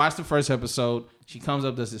 We watch the first episode. She comes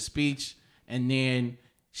up, does a speech, and then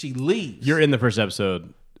she leaves. You're in the first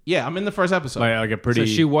episode, Yeah, I'm in the first episode. like a pretty. So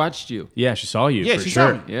she watched you. yeah, she saw you. Yeah, for she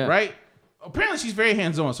sure. saw me, Yeah. right? Apparently, she's very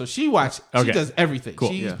hands-on, so she watched. She Okay. does everything. Cool.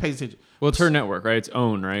 She Yeah. pays attention. Well, it's her network, right? It's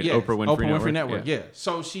OWN, right? Yeah, Oprah Winfrey Network. Yeah.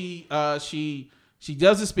 So she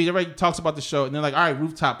does the speech. Everybody talks about the show, and they're like, "All right,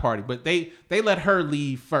 rooftop party." But they let her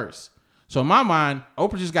leave first. So in my mind,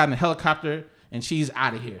 Oprah just got in a helicopter and she's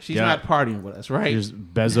out of here. She's Yeah. not partying with us, right? Just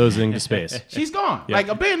Bezosing to space. She's gone. Yeah. Like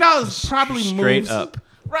 $1 billion probably Straight moves up.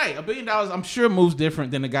 Right, $1 billion I'm sure moves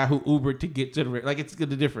different than the guy who Ubered to get to the like it's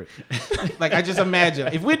different. Like I just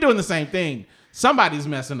imagine if we're doing the same thing, somebody's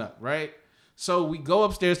messing up, right? So we go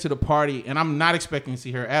upstairs to the party, and I'm not expecting to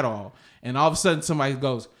see her at all. And all of a sudden, somebody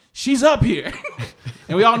goes, "She's up here,"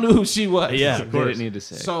 and we all knew who she was. Yeah, They of course. didn't need to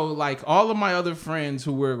say. So like all of my other friends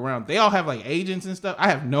who were around, they all have like agents and stuff. I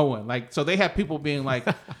have no one. Like so they have people being like,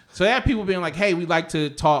 "Hey, we'd like to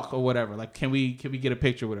talk or whatever. Like, can we get a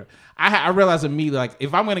picture with her?" I realized immediately like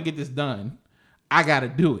if I'm gonna get this done, I gotta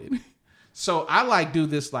do it. So I like do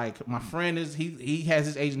this like my friend is he has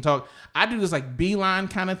his agent talk. I do this like beeline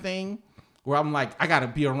kind of thing where I'm like I gotta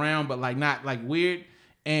be around but like not like weird.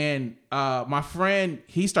 And my friend,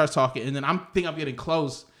 he starts talking, and then I'm getting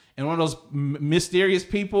close, and one of those mysterious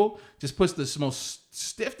people just puts the most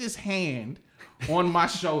stiffest hand on my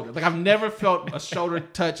shoulder. Like I've never felt a shoulder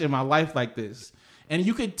touch in my life like this. And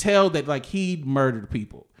you could tell that like he murdered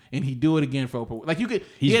people, and he'd do it again for Oprah. Like you could,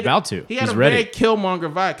 He's about to. He had He's a ready. very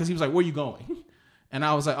Killmonger vibe because he was like, "Where you going?" And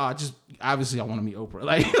I was like, "Oh, just obviously I want to meet Oprah."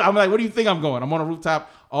 Like I'm like, "Where do you think I'm going?" I'm on a rooftop,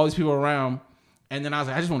 all these people around. And then I was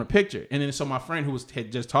like, I just want a picture. And then so my friend who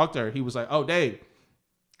had just talked to her, he was like, "Oh, Dave."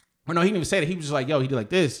 Or no, he didn't even say that. He was just like, "Yo," he did like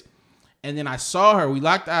this. And then I saw her. We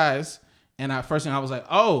locked eyes. And first thing I was like,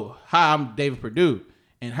 "Oh, hi, I'm David Perdue."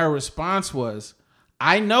 And her response was,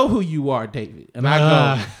 "I know who you are, David." And I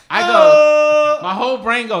go, my whole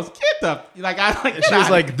brain goes, "Get the," like, She was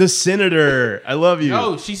like, "The senator. I love you."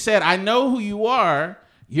 No, she said, "I know who you are.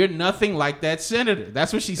 You're nothing like that senator."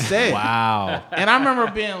 That's what she said. Wow. And I remember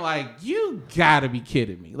being like, "You gotta be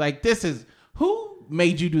kidding me. Like, who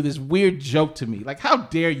made you do this weird joke to me? Like, how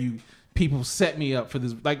dare you people set me up for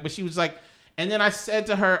this?" Like, but she was like, and then I said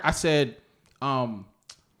to her, I said,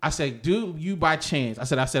 "Do you by chance," I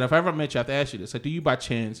said, "If I ever met you, I have to ask you this. I said, do you by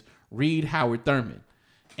chance read Howard Thurman?"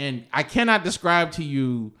 And I cannot describe to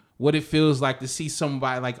you what it feels like to see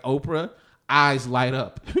somebody like Oprah, eyes light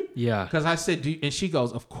up. Yeah. Because I said, and she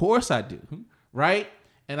goes, "Of course I do." Right?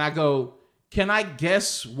 And I go, "Can I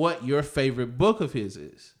guess what your favorite book of his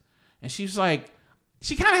is?" And she's like,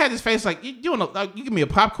 she kind of had this face like, you give me a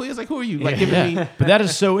pop quiz? Like, who are you? Like, giving me. But that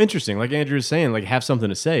is so interesting. Like Andrew was saying, like have something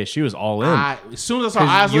to say. She was all in. As soon as I saw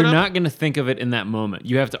her eyes You're lit up, not going to think of it in that moment.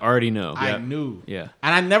 You have to already know. I knew. Yeah.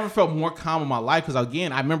 And I never felt more calm in my life because,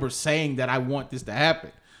 again, I remember saying that I want this to happen.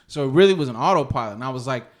 So it really was an autopilot. And I was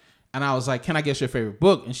like, "Can I guess your favorite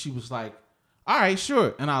book?" And she was like, "All right,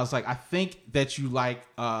 sure." And I was like, "I think that you like,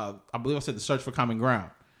 I believe I said The Search for Common Ground."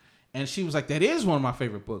 And she was like, "That is one of my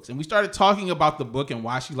favorite books." And we started talking about the book and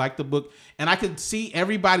why she liked the book. And I could see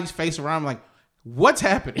everybody's face around like, what's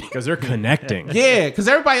happening? Because they're connecting. Yeah, because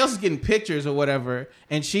everybody else is getting pictures or whatever.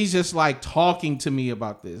 And she's just like talking to me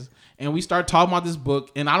about this. And we start talking about this book.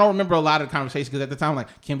 And I don't remember a lot of the conversation because at the time, I'm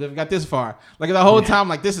like, can't believe we got this far. Like the whole time,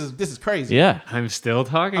 like, this is crazy. Yeah. I'm still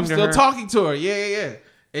talking I'm to still her. talking to her. Yeah.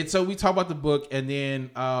 And so we talk about the book, and then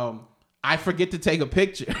I forget to take a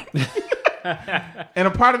picture. And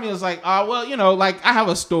a part of me was like, well, like I have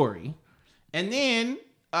a story. And then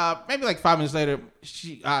maybe like 5 minutes later,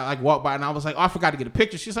 I like walked by, and I was like, "Oh, I forgot to get a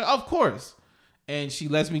picture." She's like, "Of course." And she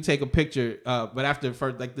lets me take a picture. But after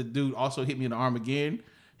first, like the dude also hit me in the arm again.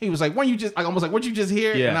 He was like, "Weren't you just weren't you just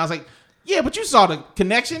here?" Yeah. And I was like, "Yeah, but you saw the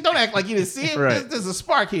connection. Don't act like you didn't see it. Right. There's a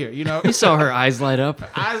spark here, you know." You saw her eyes light up.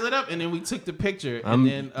 Eyes lit up, and then we took the picture. I'm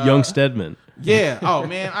and then young Stedman. Yeah. Oh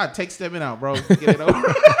man, I'd take Stedman out, bro. Get it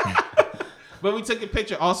over. But we took the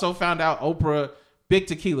picture. Also found out Oprah, big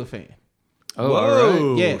tequila fan. Oh,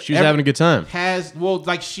 all right. Yeah, She was having a good time.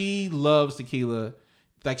 Like she loves tequila.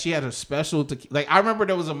 Like she had a special tequila. Like I remember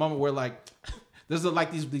there was a moment where like there's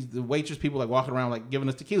like these the waitress people like walking around like giving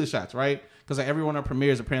us tequila shots, right? Because like everyone on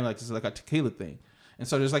premieres apparently like this is like a tequila thing. And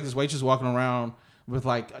so there's like this waitress walking around with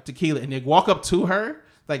like a tequila, and they walk up to her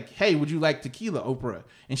like, "Hey, would you like tequila, Oprah?"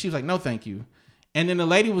 And she was like, "No, thank you." And then the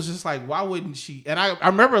lady was just like, "Why wouldn't she?" And I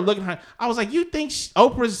remember looking at her. I was like, "You think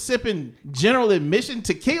Oprah's sipping General Admission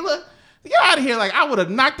tequila? Get out of here!" Like I would have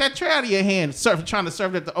knocked that tray out of your hand, trying to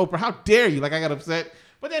serve that to Oprah. How dare you? Like I got upset.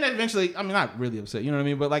 But then eventually, I mean, not really upset, you know what I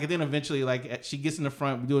mean? But like then eventually, like she gets in the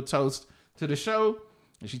front, we do a toast to the show,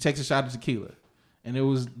 and she takes a shot of tequila. And it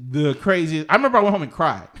was the craziest. I remember I went home and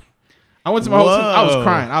cried. I went to my hotel. I was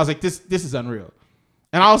crying. I was like, this is unreal.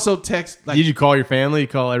 And I also text like, Did you call your family? You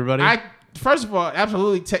call everybody? First of all,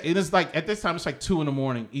 absolutely. It is like at this time it's like 2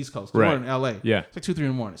 a.m. East Coast, 2 in LA. Yeah, it's like 2, 3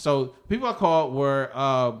 a.m. So people I called were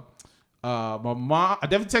my mom. I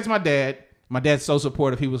definitely texted my dad. My dad's so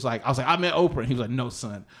supportive. He was like, I was like, "I met Oprah," and he was like, "No,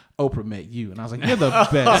 son, Oprah met you." And I was like, "You're the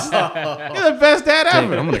best. You're the best dad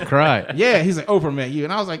ever." I'm gonna cry. Yeah, he's like, "Oprah met you,"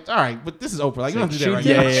 and I was like, "All right, but this is Oprah. Like, you don't do that right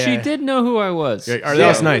did, now." Yeah. She did know who I was. All right, that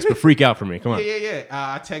was nice, but freak out for me. Come on. Yeah.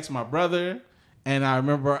 I text my brother, and I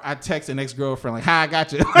remember I text an ex-girlfriend like, "Hi, I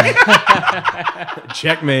got you."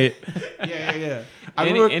 Checkmate. Yeah.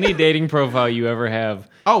 Any dating profile you ever have,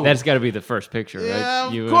 that's got to be the first picture, Yeah,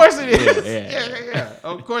 right? of course it is. Yeah.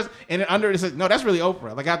 Of course. And then under it says, "No, that's really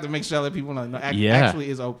Oprah." Like I have to make sure that people know. No, actually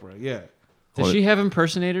is Oprah. Yeah. Does she have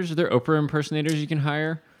impersonators? Are there Oprah impersonators you can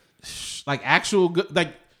hire? Like actual good.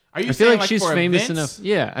 Like, are you? I feel saying like she's for famous events? enough.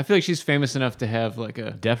 Yeah, I feel like she's famous enough to have like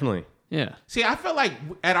a. Definitely. Yeah. See, I feel like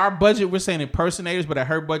at our budget we're saying impersonators, but at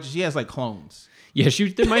her budget she has like clones. Yeah,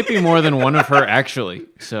 there might be more than one of her actually.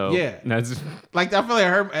 So Yeah. that's Like I feel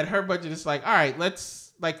like at her budget it's like, all right,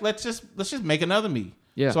 let's just make another me.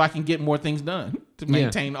 Yeah. So I can get more things done. to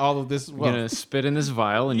maintain all of this You're wealth. gonna spit in this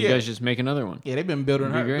vial, and you Yeah. guys just make another one. Yeah, they've been building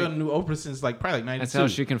It'd be great. building new Oprah since like probably like 92. That's how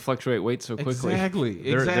she can fluctuate weight so quickly. Exactly.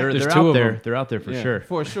 They're There's they're two out of there. them. They're out there for Yeah. sure.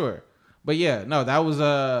 For sure. But yeah, no, that was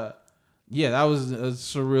a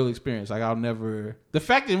surreal experience. Like I'll never. The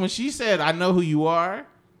fact that when she said, "I know who you are,"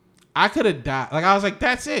 I could have died. Like I was like,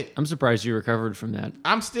 "That's it." I'm surprised you recovered from that.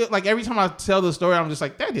 I'm still like every time I tell the story, I'm just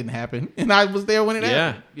like, "That didn't happen," and I was there when it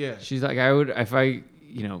happened. Yeah. She's like, I would, if I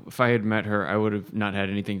had met her, I would have not had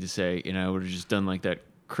anything to say, and I would have just done like that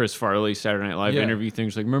Chris Farley Saturday Night Live Yeah. interview thing.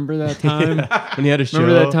 She's like, remember that time? When you had a show,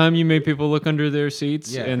 Remember that time you made people look under their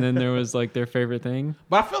seats, Yeah. and then there was like their favorite thing?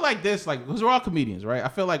 But I feel like this, like, because we're all comedians, right? I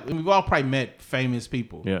feel like we've all probably met famous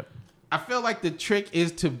people. Yeah. I feel like the trick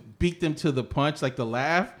is to beat them to the punch, like the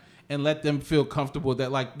laugh, and let them feel comfortable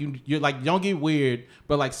that like you're like, don't get weird,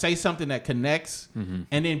 but like say something that connects, and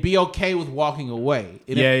then be okay with walking away.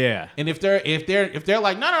 And Yeah. And if they're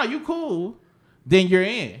like, no, you cool, then you're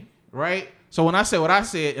in, right? So when I said what I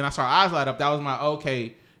said and I saw her eyes light up, that was my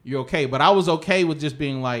okay, you're okay. But I was okay with just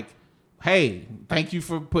being like, hey, thank you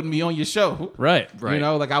for putting me on your show. Right. You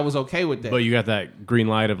know, like I was okay with that. But you got that green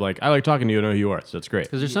light of like, I like talking to you, I know who you are, so that's great.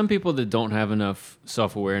 Because there's some people that don't have enough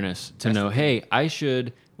self-awareness to know, hey, I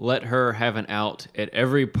should let her have an out at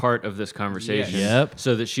every part of this conversation, Yes. Yep.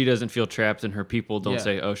 so that she doesn't feel trapped and her people don't Yeah.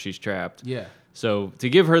 say, oh, she's trapped. Yeah. So to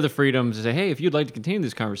give her the freedom to say, hey, if you'd like to continue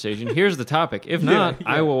this conversation, here's the topic. If not,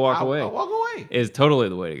 I will walk away. I'll walk away. Is totally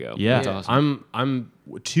the way to go. Yeah, That's awesome. I'm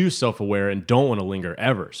too self-aware and don't want to linger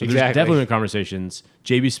ever. So there's Exactly. definitely been conversations.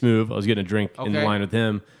 JB Smoove, I was getting a drink in Okay. line with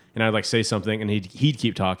him, and I'd like say something, and he'd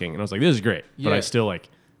keep talking, and I was like, this is great, but Yeah. I still like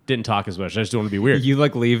didn't talk as much. I just don't want to be weird. You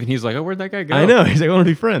like leave, and he's like, oh, where'd that guy go? I know. He's like, I want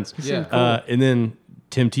to be friends. Yeah. And then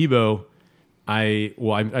Tim Tebow,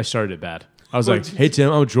 I started it bad. I was like, hey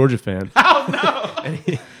Tim, I'm a Georgia fan. Oh no!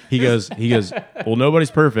 And he goes, well,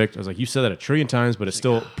 nobody's perfect. I was like, you said that 1 trillion times, but it's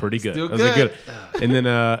still pretty good. Still I was like, good. good. And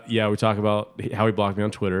then we talk about how he blocked me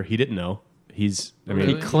on Twitter. He didn't know. He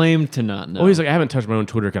Really? claimed to not know. Oh, he's like, I haven't touched my own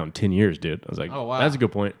Twitter account in 10 years, dude. I was like, Oh, wow. that's a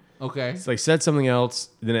good point. Okay. It's like said something else.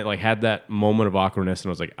 Then it like had that moment of awkwardness, and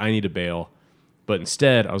I was like, I need to bail. But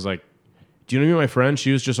instead, I was like, do you know my friend?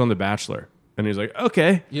 She was just on The Bachelor. And he was like,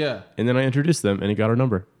 okay. Yeah. And then I introduced them, and he got her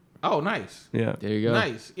number. Oh, nice. Yeah. there you go.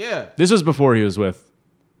 Nice. Yeah. This was before he was with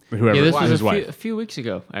whoever, Yeah, this his was wife. a few weeks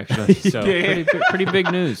ago, actually. So pretty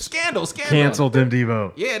big news. Scandal. Canceled Tim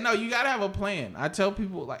Tebow. Yeah, no, you gotta have a plan. I tell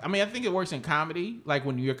people, like, I mean, I think it works in comedy, like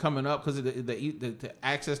when you're coming up, because the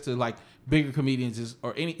access to like bigger comedians is,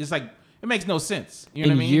 or any, it's like it makes no sense. You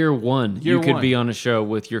know In what I mean? year one, Year you could one. be on a show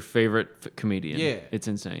with your favorite comedian. Yeah. It's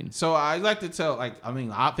insane. So I like to tell, like, I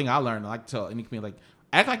mean, I think I learned. I like to tell any comedian, like,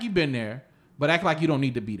 act like you've been there, but act like you don't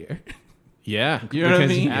need to be there. Yeah. You know what I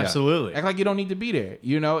Because- mean? Absolutely. Act like you don't need to be there,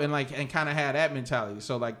 you know, and kind of have that mentality.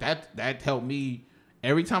 So like that helped me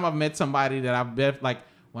every time I've met somebody that I've met. Like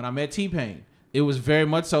when I met T-Pain, it was very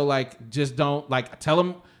much so like, just don't, like, tell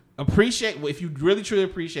them, appreciate, if you really truly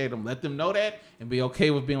appreciate them, let them know that and be okay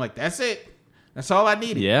with being like, that's it. That's all I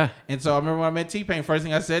needed. Yeah. And so I remember when I met T-Pain, first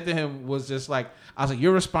thing I said to him was just like, I was like,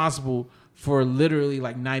 you're responsible for literally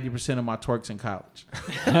like 90% of my twerks in college.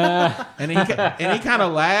 and he kind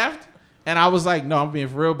of laughed. And I was like, no, I'm being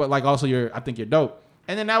for real, but like also I think you're dope.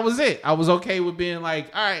 And then that was it. I was okay with being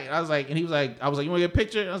like, all right. I was like, and he was like, I was like, you want to get a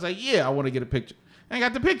picture? I was like, yeah, I want to get a picture. And I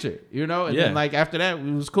got the picture, you know? And Yeah. then like after that, it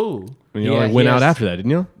was cool. And you Yeah, like went yes. out after that,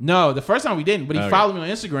 didn't you? No, the first time we didn't, but he Okay. followed me on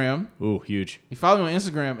Instagram. Ooh, huge. He followed me on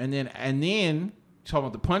Instagram, and then talking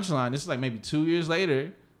about the punchline. This is like maybe 2 years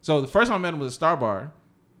later. So the first time I met him was at Star Bar.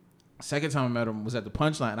 Second time I met him was at the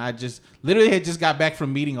punchline. I just literally had just got back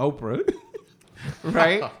from meeting Oprah.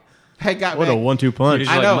 Right? I got What back. a 1-2 punch. He's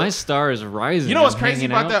I like, know. my star is rising. You know what's I'm crazy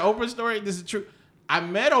hanging about out. that Oprah story? This is true. I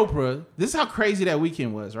met Oprah. This is how crazy that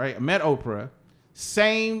weekend was, right? I met Oprah.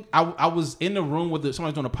 I was in the room with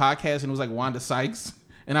somebody doing a podcast, and it was like Wanda Sykes,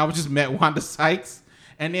 and I was just met Wanda Sykes.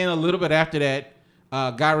 And then a little bit after that,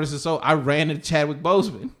 God rest his soul, I ran into Chadwick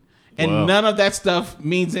Boseman, and Wow. none of that stuff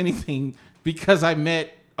means anything because I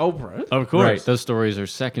met Oprah. Of course. Right, those stories are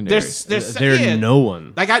secondary. There's They're no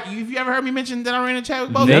one. like have you ever heard me mention that I ran into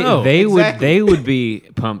Chadwick Boseman? No. They would be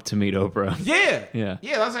pumped to meet Oprah. Yeah.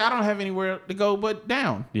 Yeah. I was like, I don't have anywhere to go but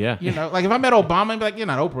down. Yeah. You know, like if I met Obama, I'd be like, you're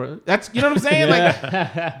not Oprah. That's, you know what I'm saying?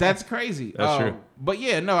 Like, that's crazy. That's true. But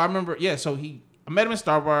yeah, no, I remember. Yeah. So I met him in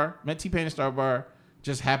Star Bar, met T-Pain in Star Bar.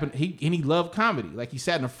 Just happened. He loved comedy. Like he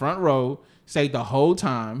sat in the front row, stayed the whole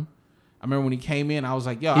time. I remember when he came in, I was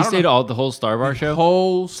like, yo, He stayed the whole Star Bar show.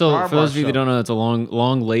 whole So Star for those Bar of you that show. don't know, it's a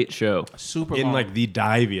long, late show. Super In long. like the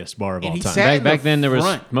diviest bar of And all he time. sat in Back the then, there was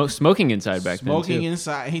front. smoking inside back Smoking then too.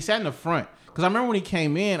 inside. And he sat in the front. Because I remember when he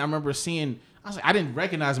came in, I remember seeing. I was like, I didn't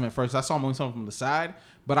recognize him at first. I saw him on something from the side,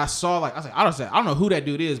 but I saw like I was like, I don't know who that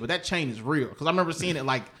dude is, but that chain is real. Because I remember seeing it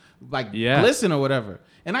like Yeah. glisten or whatever.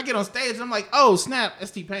 And I get on stage and I'm like, oh snap,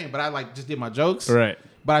 that's T-Pain. But I like just did my jokes. Right.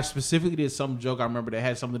 But I specifically did some joke I remember that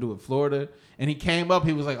had something to do with Florida. And he came up,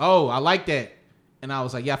 he was like, oh, I like that. And I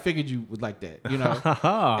was like, yeah, I figured you would like that, you know?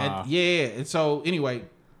 And yeah. And so anyway,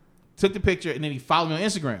 took the picture and then he followed me on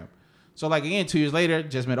Instagram. So like again, 2 years later,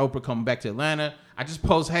 just met Oprah coming back to Atlanta. I just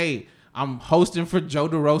post, hey, I'm hosting for Joe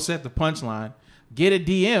DeRosa at the Punchline. Get a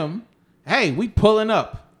DM. Hey, we pulling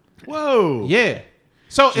up. Whoa. Yeah.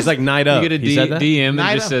 So It's like night up. You get a He said that? DM Night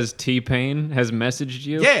that just up. says T-Pain has messaged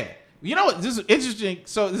you. yeah. You know what? This is interesting.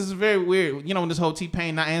 So this is very weird. You know when this whole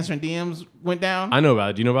T-Pain not answering DMs went down? I know about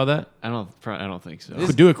it. Do you know about that? I don't think so.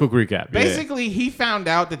 Do a quick recap. Yeah. Basically, he found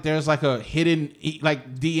out that there's like a hidden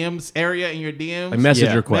like DMs area in your DMs. Like message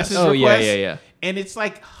Yeah. requests. Message Oh, yeah, requests. yeah. And it's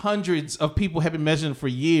like hundreds of people have been messaging for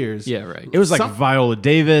years. Yeah, right. It was like Some- Viola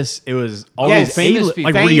Davis. It was all Yes, these famous A-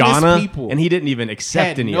 people. like Famous Rihanna, people. and he didn't even accept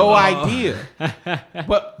Had any no of them. idea.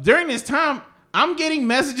 But during this time, I'm getting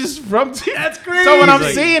messages from That's crazy. So when I'm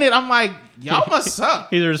He's like- seeing it, I'm like, y'all must suck.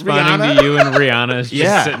 He's responding Rihanna. to you, and Rihanna's just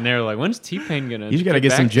Yeah. sitting there like, when's T-Pain gonna? You gotta get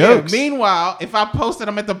get some back? jokes. Yeah, meanwhile, if I post that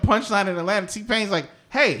I'm at the Punchline in Atlanta, T-Pain's like,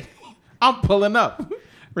 hey, I'm pulling up.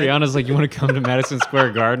 Rihanna's like, you want to come to Madison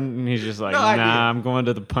Square Garden? And he's just like, No nah, idea. I'm going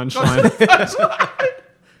to the Punchline.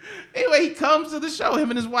 Anyway, he comes to the show,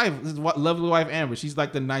 him and his wife, lovely wife Amber. She's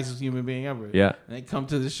like the nicest human being ever. Yeah. And they come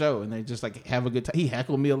to the show and they just like have a good time. He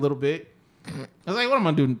heckled me a little bit. I was like, what am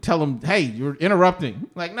I doing? Tell him, hey, you're interrupting.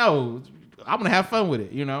 Like, no, I'm going to have fun with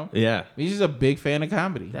it, you know? Yeah. He's just a big fan of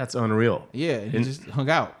comedy. That's unreal. Yeah, and he just hung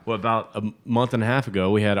out. Well, about a month and a half ago,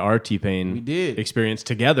 we had our T-Pain We did. experience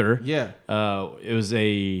together. Yeah. It was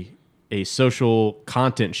a social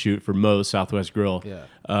content shoot for Moe's Southwest Grill.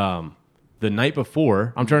 Yeah. The night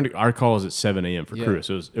before, our call is at 7 a.m. for Yeah. crew,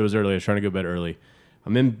 so it was early. I was trying to go to bed early.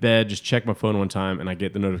 I'm in bed, just check my phone one time, and I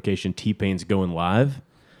get the notification T-Pain's going live.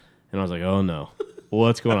 And I was like, oh no,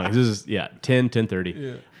 what's going on? 'Cause this is 10:30.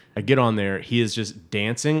 Yeah. I get on there. He is just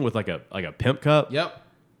dancing with like a pimp cup. Yep.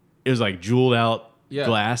 It was like jeweled out Yeah.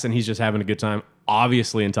 glass, and he's just having a good time,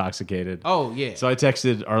 obviously intoxicated. Oh, yeah. So I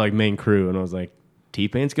texted our like main crew, and I was like,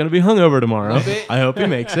 T-Pain's gonna be hungover tomorrow. Little bit. I hope he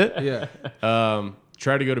makes it. Yeah.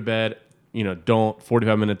 Try to go to bed.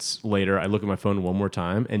 45 minutes later, I look at my phone one more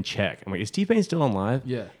time and check. I'm like, is T-Pain still on live?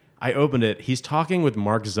 Yeah. I opened it. He's talking with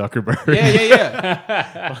Mark Zuckerberg.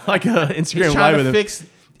 Yeah. like a He's Instagram trying live with to him. fix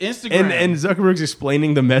Instagram. And Zuckerberg's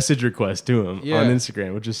explaining the message request to him Yeah. on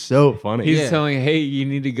Instagram, which is so funny. He's Yeah. telling, hey, you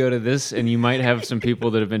need to go to this, and you might have some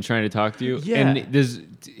people that have been trying to talk to you. Yeah. And does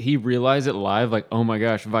he realize it live? Like, oh my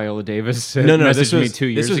gosh, Viola Davis no, messaged this me was 2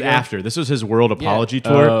 years This was ago. after. This was his world apology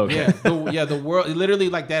tour. Oh, okay. Yeah, the world, literally,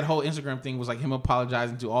 like that whole Instagram thing was like him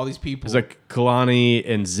apologizing to all these people. It was like Kalani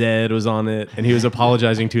and Zed was on it, and he was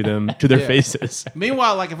apologizing to them to their Yeah. faces.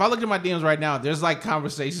 Meanwhile, like if I look at my DMs right now, there's like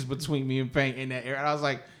conversations between me and Pain in that era. And I was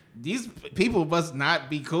like, these people must not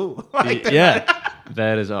be cool. Like, they're Yeah, not-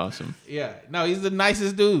 That is awesome. yeah. No, he's the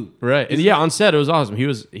nicest dude. right. And yeah, on set it was awesome.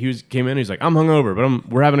 He came in. He's like, I'm hungover, but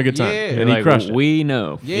we're having a good time, Yeah. and he Like, crushed it. we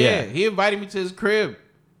know. Yeah, Yeah. he invited me to his crib.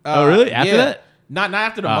 Oh, really? After that? Not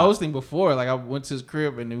after the Oh. most thing. Before, like I went to his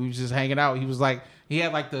crib and we was just hanging out. He was like, he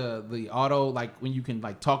had like the auto, like when you can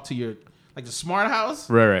like talk to your like the smart house.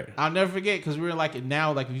 Right. I'll never forget because we were like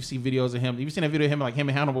now, like if you see videos of him, you've seen a video of him like him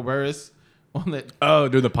and Hannibal Buress on that. Oh,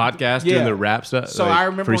 doing the podcast, Yeah. doing the rap stuff. So like, I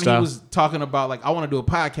remember when freestyle? he was talking about like I want to do a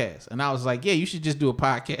podcast, and I was like, yeah, you should just do a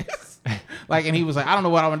podcast. Like, and he was like, I don't know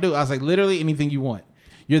what I want to do. I was like, literally anything you want.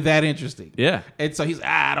 You're that interesting. Yeah. And so he's,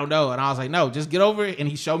 I don't know. And I was like, no, just get over it. And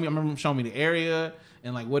he showed me, I remember him showing me the area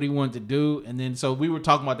and like what he wanted to do. And then so we were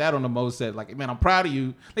talking about that on the Mo set. Like, man, I'm proud of you.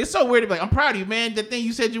 Like, it's so weird to be like, I'm proud of you, man. That thing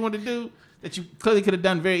you said you wanted to do that you clearly could have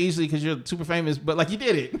done very easily because you're super famous, but like you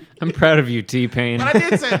did it. I'm proud of you, T-Pain. But I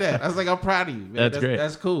did say that. I was like, I'm proud of you, man. That's great.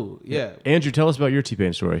 That's cool. Yeah. Andrew, tell us about your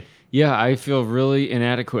T-Pain story. Yeah, I feel really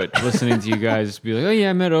inadequate listening to you guys be like, oh yeah,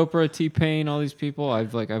 I met Oprah, T-Pain, all these people.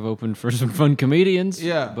 I've opened for some fun comedians.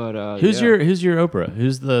 Yeah. But Who's yeah. your Oprah?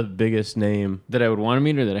 Who's the biggest name that I would want to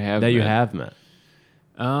meet or that I have that you met? have met?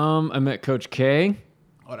 I met Coach K.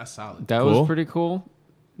 Oh, that's solid. That Cool. was pretty cool.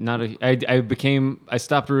 I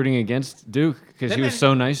stopped rooting against Duke because he was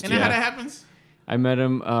so nice to And me. then how that happens? I met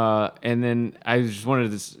him, and then I just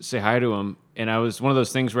wanted to say hi to him. And I was one of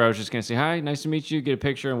those things where I was just going to say, hi, nice to meet you, get a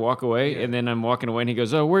picture, and walk away. Yeah. And then I'm walking away, and he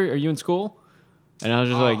goes, oh, where are you in school? And I was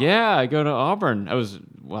just like, yeah, I go to Auburn.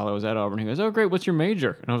 While I was at Auburn, he goes, oh, great, what's your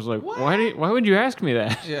major? And I was like, What? why would you ask me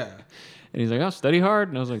that? Yeah. And he's like, "Oh, study hard."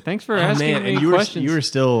 And I was like, "Thanks for Oh, asking man, me and you were questions."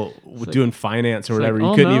 still doing finance or whatever. like, you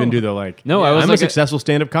oh, couldn't no. even do the like. No, I was I'm like a successful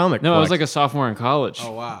stand-up comic. No, I was flex. like a sophomore in college.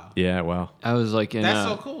 Oh wow. Yeah, wow. I was like in. That's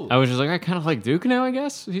so cool. I was just like, I kind of like Duke now. I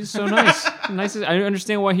guess he's so nice. Nice. I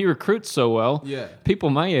understand why he recruits so well. Yeah. People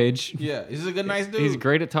my age. Yeah, he's a good, nice dude. He's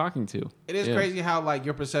great at talking to. It is Yeah. crazy how like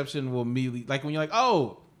your perception will immediately like when you're like,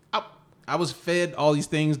 oh, I was fed all these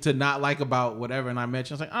things to not like about whatever, and I met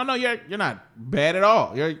you. I was like, oh no, you're not bad at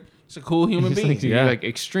all. You're just a cool human He's being. like, you're like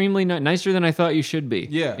extremely nicer than I thought you should be.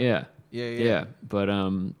 Yeah. Yeah. Yeah. But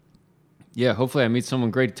yeah. Hopefully, I meet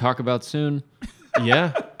someone great to talk about soon.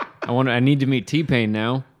 Yeah. I need to meet T-Pain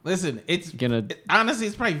now. Listen, Gonna honestly,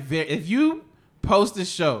 it's probably very. If you post this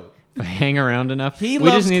show, if I hang around enough. He we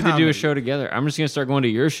loves just need to do comedy. a show together. I'm just gonna start going to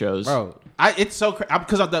your shows. bro, it's so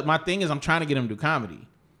because my thing is I'm trying to get him to do comedy.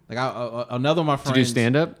 Like another of my friends do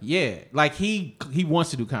stand-up? Yeah, like he wants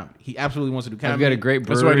to do comedy. He absolutely wants to do comedy. I've got a great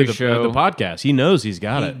That's why I brewery do show. the podcast. He knows he's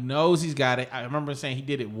got He it. knows he's got it. I remember saying he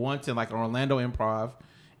did it once in like an Orlando Improv,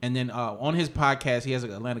 and then on his podcast he has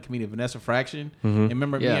an Atlanta comedian, Vanessa Fraction. And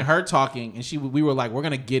remember me Yeah. and her talking, and we were like, we're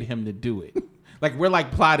gonna get him to do it. Like we're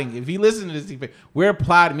like plotting. If he listens to this, we're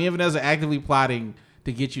plotting. Me and Vanessa are actively plotting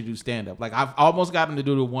to get you to do stand up. Like I've almost got him to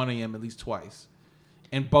do the 1 a.m. at least twice,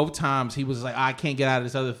 and both times he was like, I can't get out of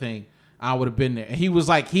this other thing. I would have been there. And he was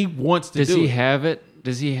like, he wants to Does do he it. have it?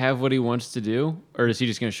 Does he have what he wants to do, or is he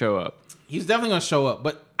just gonna show up? He's definitely gonna show up.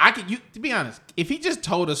 But to be honest, if he just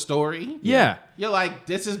told a story, Yeah. you're like,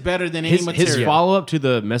 this is better than any His material. follow-up to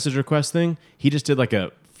the message request thing, he just did like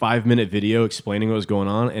a 5-minute video explaining what was going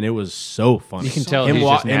on, and it was so funny. You can tell him he's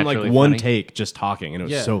just in like naturally one funny. take just talking, and it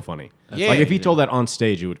was Yeah. so funny. Yeah. Like if he told that on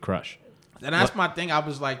stage, it would crush. And that's my thing. I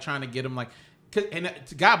was like trying to get him like, and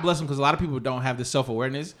God bless him because a lot of people don't have this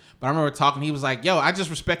self-awareness. But I remember talking. He was like, "Yo, I just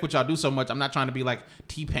respect what y'all do so much. I'm not trying to be like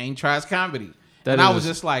T-Pain tries comedy." That and I is- was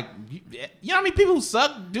just like, "You know how many people who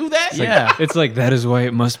suck do that?" Yeah. It's like that is why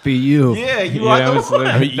it must be you. Yeah, you are the it's one.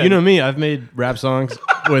 I mean, you know me. I've made rap songs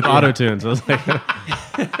with auto tunes. I was like,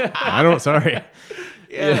 I don't. Sorry.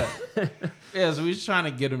 Yeah. Yeah, so we're just trying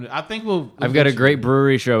to get him. I think we'll. I've got a great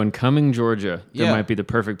brewery show in Cumming, Georgia. That Yeah. might be the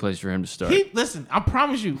perfect place for him to start. Listen, I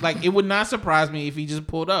promise you, like, it would not surprise me if he just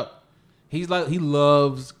pulled up. He's like, he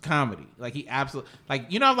loves comedy. Like, he absolutely, like,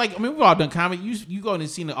 you know, like, I mean, we've all done comedy. You go and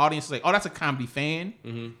see the audience, like, oh, that's a comedy fan.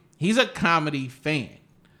 He's a comedy fan.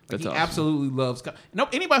 Like, That's he awesome. absolutely loves.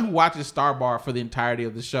 Anybody who watches Star Bar for the entirety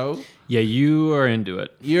of the show, Yeah, you are into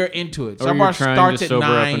it. you're into it. Or Star you're Bar trying starts to at sober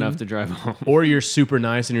 9. up enough to drive home. Or you're super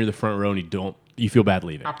nice and you're the front row and you feel bad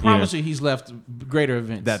leaving. I promise you, he's left greater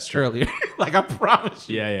events. That's true. Earlier, like I promise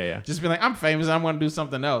you. Yeah. Just be like, I'm famous. I'm going to do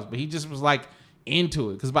something else. But he just was like into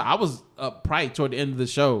it because I was probably toward the end of the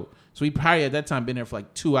show, so he probably at that time been there for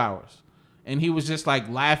like 2 hours, and he was just like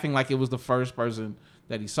laughing like it was the first person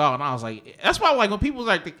that he saw, and I was like, that's why like when people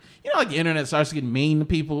like like the internet starts getting mean to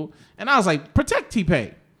people, and I was like, protect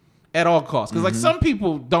T-Pain at all costs because like some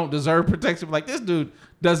people don't deserve protection. Like this dude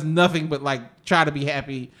does nothing but like try to be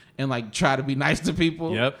happy and like try to be nice to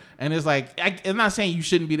people. Yep. And it's like I'm not saying you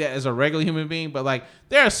shouldn't be that as a regular human being, but like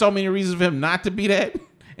there are so many reasons for him not to be that,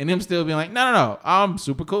 and him still being like, no, I'm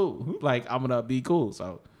super cool. Like I'm gonna be cool.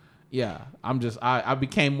 So yeah, I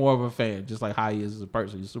became more of a fan, just like how he is as a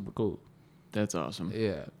person. He's super cool. That's awesome.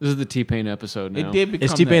 Yeah. This is the T-Pain episode now. It did become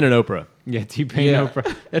It's T-Pain that. and Oprah. Yeah, T-Pain Yeah.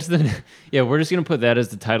 Oprah. That's we're just going to put that as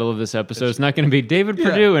the title of this episode. It's not going to be David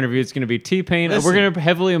Perdue interview. It's going to be T-Pain. Listen. We're going to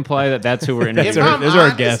heavily imply that that's who we're If interviewing. I'm those are our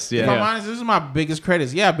honest- guests, yeah. If I'm Yeah. honest, this is my biggest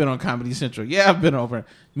credits. Yeah, I've been on Comedy Central. Yeah, I've been over.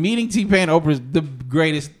 Meeting T-Pain and Oprah is the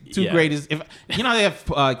greatest, two Yeah. greatest. If you know they have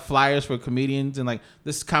like flyers for comedians and like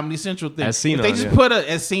this Comedy Central thing. As seen if they on, just yeah. put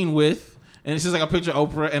a as seen with, and it's just like a picture of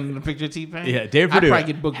Oprah and a picture of T-Pain. Yeah, David I'd Perdue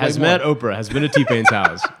probably get booked has way met more. Oprah, has been to T-Pain's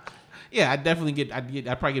house. Yeah, I'd probably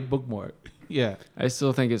get booked more. Yeah. I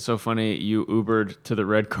still think it's so funny you Ubered to the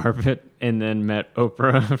red carpet and then met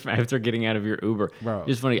Oprah after getting out of your Uber. Bro.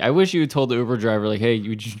 Just funny. I wish you had told the Uber driver, like, hey,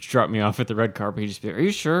 you just dropped me off at the red carpet. He'd just be like, are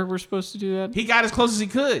you sure we're supposed to do that? He got as close as he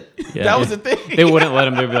could. Yeah. That was the thing. They wouldn't let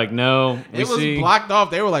him. They'd be like, no, we It was see. blocked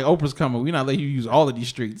off. They were like, Oprah's coming. We're not letting you use all of these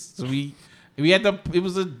streets. So we had to. It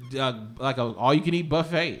was a like a all you can eat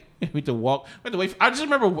buffet. We had to walk. We had to wait. I just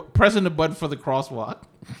remember pressing the button for the crosswalk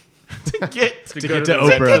to get To get to the-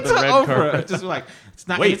 Oprah. get to the red Oprah. carpet. Just like it's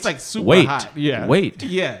not. Wait. It's like super Wait. hot. Yeah. Wait.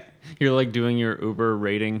 Yeah. You're like doing your Uber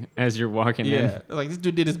rating as you're walking in. Yeah. Like this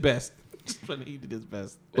dude did his best. He did his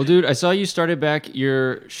best. Well, dude, I saw you started back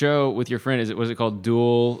your show with your friend. Was it called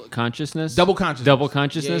Dual Consciousness? Double consciousness. Double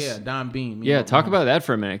Consciousness? Yeah. Don Beam. Yeah, talk about that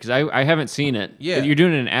for a minute, because I haven't seen it. Yeah. You're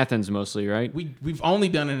doing it in Athens mostly, right? We've only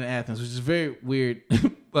done it in Athens, which is very weird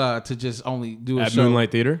to just only do a At show.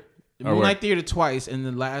 Moonlight Theater? Moonlight Theater twice, and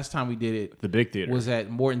the last time we did it, The big theater. was at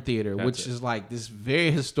Morton Theater, That's which it. is like this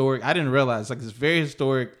very historic. I didn't realize like this very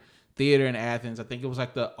historic theater in Athens. I think it was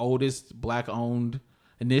like the oldest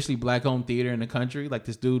initially black owned theater in the country. Like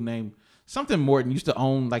this dude named something Morton used to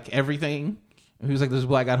own like everything. He was like this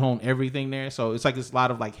black guy who owned everything there. So it's like this lot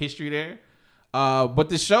of like history there. But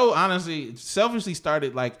the show honestly selfishly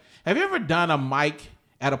started like, have you ever done a mic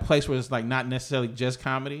at a place where it's like not necessarily just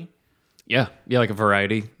comedy? Yeah, like a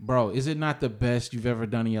variety. Bro, is it not the best you've ever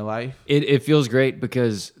done in your life? It feels great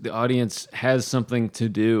because the audience has something to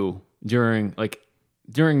do during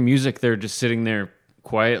music. They're just sitting there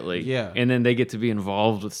quietly. Yeah. And then they get to be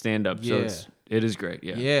involved with stand-up. So Yeah. it is great.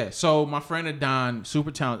 Yeah. Yeah. So my friend Adon,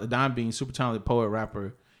 super talented, Adon being super talented poet,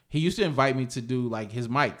 rapper, he used to invite me to do like his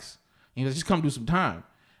mics. He was just come do some time.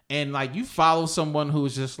 And like you follow someone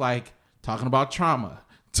who's just like talking about trauma,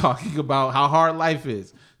 talking about how hard life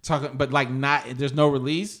is, but like there's no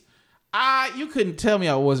release. You couldn't tell me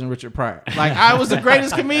I wasn't Richard Pryor. Like I was the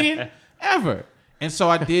greatest comedian ever. And so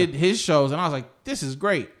I did his shows and I was like, this is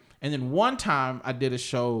great. And then one time I did a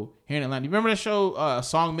show here in Atlanta. You remember that show,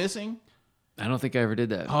 Song Missing? I don't think I ever did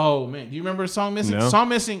that. Oh man, do you remember Song Missing? No. Song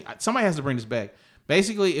Missing. Somebody has to bring this back.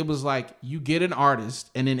 Basically, it was like you get an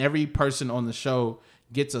artist, and then every person on the show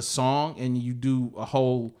gets a song, and you do a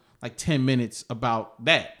whole like 10 minutes about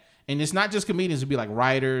that. And it's not just comedians; it'd be like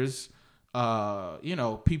writers,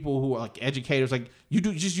 people who are like educators. Like you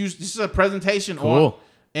just use this is a presentation Cool.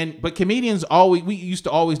 but comedians we used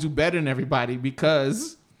to always do better than everybody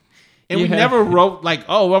because. And we Yeah. never wrote like, it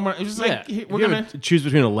was just like Yeah. we're You gonna have to choose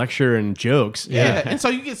between a lecture and jokes. yeah. And so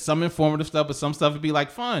you get some informative stuff, but some stuff would be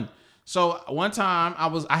like fun. So one time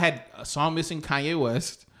I had a Song Missing Kanye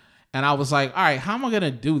West, and I was like, all right, how am I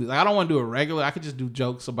gonna do this? Like I don't want to do it regular. I could just do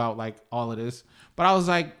jokes about like all of this. But I was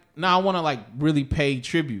like, no, I want to like really pay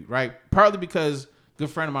tribute, right? Partly because a good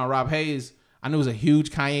friend of mine, Rob Hayes, I knew was a huge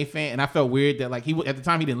Kanye fan, and I felt weird that like at the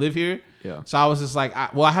time he didn't live here. Yeah. So I was just like, I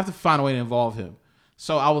have to find a way to involve him.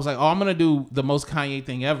 So I was like, I'm going to do the most Kanye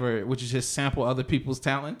thing ever, which is just sample other people's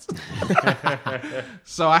talents.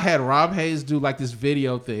 So I had Rob Hayes do like this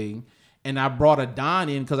video thing, and I brought Adon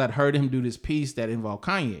in because I'd heard him do this piece that involved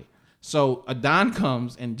Kanye. So Adon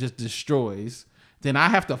comes and just destroys. Then I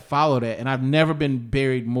have to follow that, and I've never been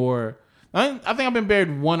buried more. I think I've been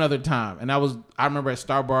buried one other time, and I remember at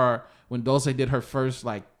Star Bar when Dulce did her first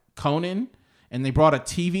like Conan, and they brought a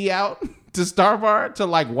TV out to Star Bar to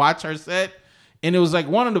like watch her set. And it was like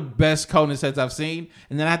one of the best Conan sets I've seen.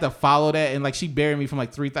 And then I had to follow that. And like she buried me from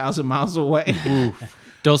like 3,000 miles away.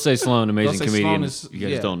 Dulce Sloan, amazing Dulce comedian. Sloan You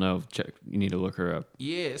guys yeah. don't know. You need to look her up.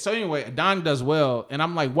 Yeah. So anyway, Adon does well. And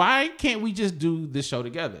I'm like, why can't we just do this show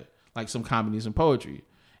together? Like some comedies and poetry.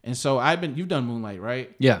 And so you've done Moonlight,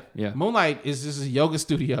 right? Yeah. Moonlight is just a yoga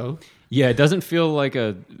studio. Yeah, it doesn't feel like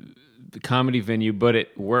a comedy venue, but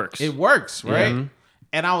it works. It works, right? Yeah.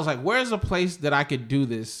 And I was like, where's a place that I could do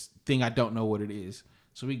this thing I don't know what it is?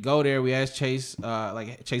 So we go there. We asked Chase,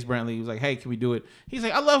 Chase Brantley. He was like, hey, can we do it? He's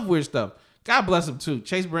like, I love weird stuff. God bless him too.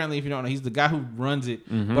 Chase Brantley, if you don't know, he's the guy who runs it.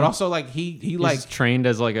 But also like he's like trained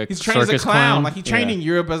as like a he's trained as a circus clown. Like he trained Yeah. in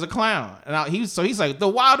Europe as a clown. And he's like, the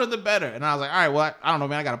wilder the better. And I was like, all right, well, I don't know,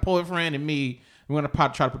 man. I got a poet friend and me. We're gonna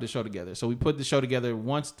try to put the show together. So we put the show together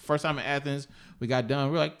once. First time in Athens, we got done.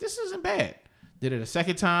 We were like, this isn't bad. Did it a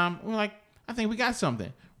second time. We were like, I think we got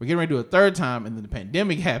something. We're getting ready to do a third time, and then the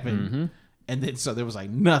pandemic happened, and then so there was like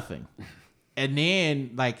nothing. And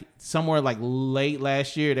then like somewhere like late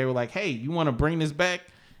last year, they were like, hey, you want to bring this back?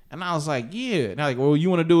 And I was like, yeah. And they're like, well, you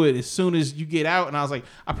want to do it as soon as you get out? And I was like,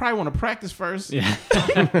 I probably want to practice first. Yeah.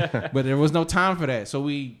 But there was no time for that. So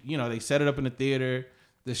they set it up in the theater.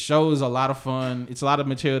 The show is a lot of fun. It's a lot of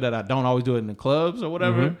material that I don't always do it in the clubs or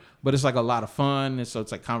whatever, but it's like a lot of fun. And so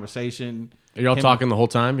it's like conversation. Are y'all talking the whole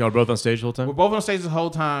time? Y'all both on stage the whole time? We're both on stage the whole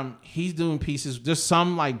time. He's doing pieces. There's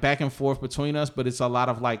some like back and forth between us, but it's a lot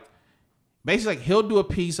of like, basically like he'll do a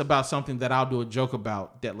piece about something that I'll do a joke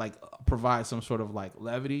about that like provides some sort of like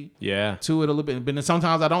levity Yeah. to it a little bit. But then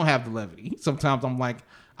sometimes I don't have the levity. Sometimes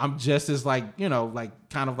I'm just as like, like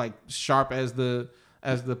kind of like sharp as the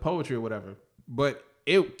poetry or whatever. But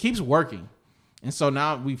it keeps working. And so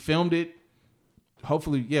now we filmed it.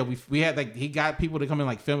 Hopefully, yeah, we had like he got people to come in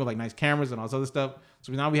like film with like nice cameras and all this other stuff.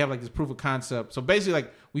 So now we have like this proof of concept. So basically,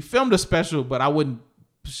 like we filmed a special, but I wouldn't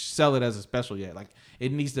sell it as a special yet. Like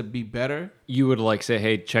it needs to be better. You would like say,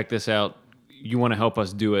 hey, check this out. You want to help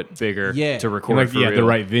us do it bigger Yeah. to And record like, for yeah, real. the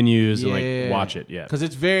right venues and like watch it. Yeah. Because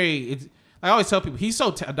I always tell people he's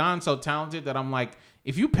Don's so talented that I'm like,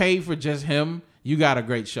 if you pay for just him, you got a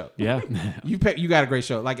great show. Yeah. You got a great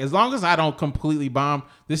show. Like as long as I don't completely bomb,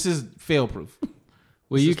 this is fail proof.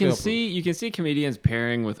 Well, This you is can fail-proof. see comedians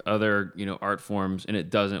pairing with other art forms, and it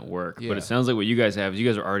doesn't work. Yeah. But it sounds like what you guys have is you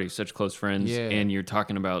guys are already such close friends, Yeah. and you're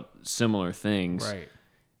talking about similar things. Right.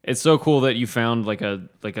 It's so cool that you found like a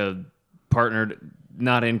partner,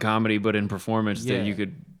 not in comedy but in performance, Yeah. that you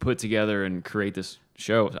could put together and create this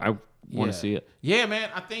show. I want to see it. Yeah, man.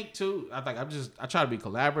 I think too. I try to be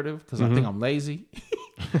collaborative because Mm-hmm. I think I'm lazy.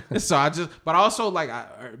 So but also like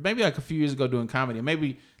maybe like a few years ago doing comedy.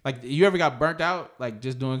 Maybe like you ever got burnt out like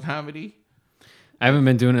just doing comedy? I haven't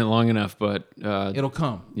been doing it long enough, but It'll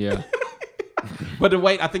come. yeah. But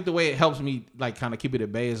I think the way it helps me like kind of keep it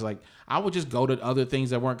at bay is like I would just go to other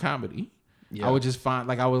things that weren't comedy. Yeah. I would just find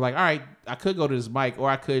like I was like, all right, I could go to this mic, or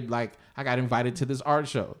I could like I got invited to this art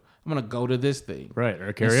show. I'm gonna go to this thing. Right,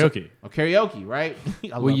 or karaoke. Or karaoke, right?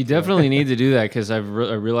 Well, you definitely need to do that because I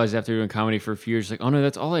realized after doing comedy for a few years, like, oh no,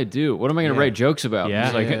 that's all I do. What am I going to Yeah. write jokes about? Yeah.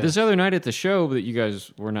 It's like Yeah. this other night at the show that you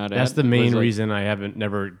guys were not at. That's the was main like- reason I haven't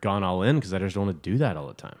never gone all in because I just don't want to do that all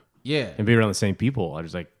the time Yeah. and be around the same people. I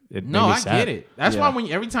just like it. No, made me I sad. get it. That's Yeah. why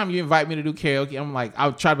every time you invite me to do karaoke, I'm like,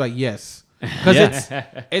 I'll try to be like, yes. Because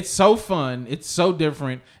it's so fun. It's so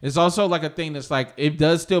different. It's also like a thing that's like, it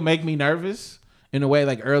does still make me nervous in a way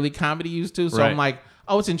like early comedy used to. So Right. I'm like,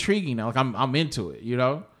 oh, it's intriguing now. Like I'm into it, you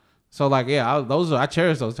know? So like, yeah, I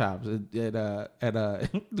cherish those times at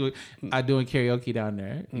doing karaoke down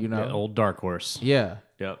there, you know? Yeah, old dark horse. Yeah.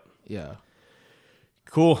 Yep. Yeah.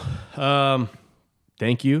 Cool.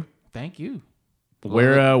 Thank you. Thank you.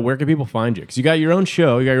 Where can people find you? Because you got your own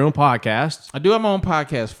show, you got your own podcast. I do have my own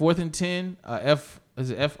podcast, 4th and 10. FORTH,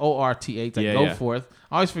 like Yeah, go yeah. forth.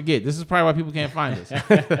 I always forget. This is probably why people can't find us.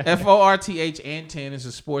 FORTH and 10 is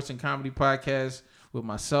a sports and comedy podcast with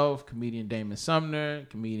myself, comedian Damon Sumner,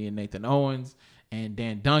 comedian Nathan Owens, and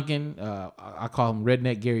Dan Duncan. I call him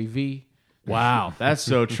Redneck Gary V. Wow, that's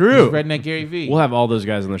so true. Redneck Gary V. We'll have all those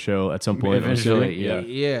guys on the show at some point. I'm Eventually, assuming.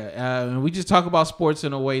 yeah. Yeah, and we just talk about sports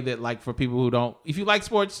in a way that, like, for people who don't, if you like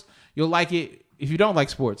sports, you'll like it. If you don't like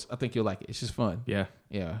sports, I think you'll like it. It's just fun. Yeah.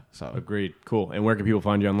 Yeah. So, Agreed. Cool. And where can people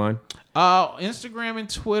find you online? Instagram and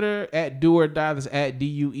Twitter at Do or Die. That's at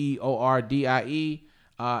DUEORDIE.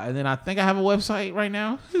 And then I think I have a website right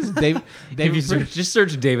now. It's David. If you just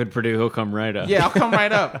search David Perdue, he'll come right up. Yeah, I'll come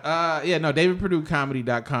right up.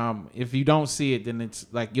 DavidPerdueComedy.com. If you don't see it, then it's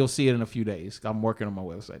like you'll see it in a few days. I'm working on my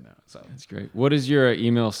website now. So, That's great. What is your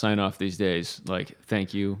email sign off these days? Like,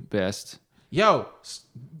 thank you, best.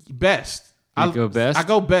 best. You go best? I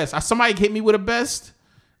go best. Somebody hit me with a best,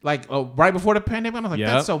 like right before the pandemic. I was like, Yep.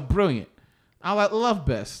 that's so brilliant. I love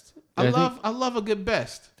best. I Yeah, I love a good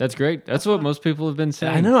best. That's great. That's what most people have been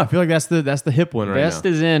saying. I know. I feel like that's the hip one right Best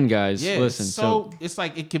now. is in, guys. Yeah, Listen, so it's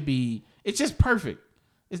like it could be. It's just perfect.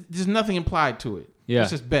 There's nothing implied to it. Yeah.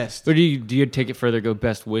 It's just best. But do you take it further? Go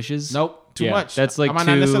best wishes? Nope, too Yeah, much. that's like I might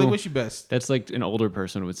not necessarily too- wish you best. That's like an older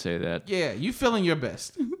person would say that. Yeah, you feeling your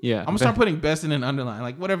best. Yeah. I'm gonna start putting best in an underline,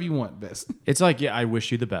 like whatever you want, best. It's like, yeah, I wish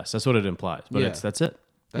you the best. That's what it implies. But Yeah. that's it.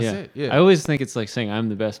 That's it. Yeah. I always think it's like saying I'm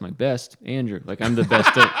the best. My best Andrew. Like I'm the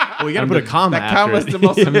best. Of, Well, you got to put a comma that after comma's it. the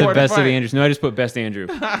most I'm important the best part. of the Andrews. No, I just put best Andrew.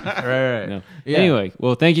 right. No. Yeah. Anyway,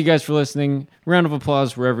 well, thank you guys for listening. Round of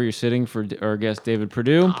applause wherever you're sitting for our guest David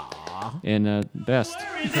Perdue. And best.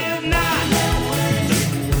 Worries him not.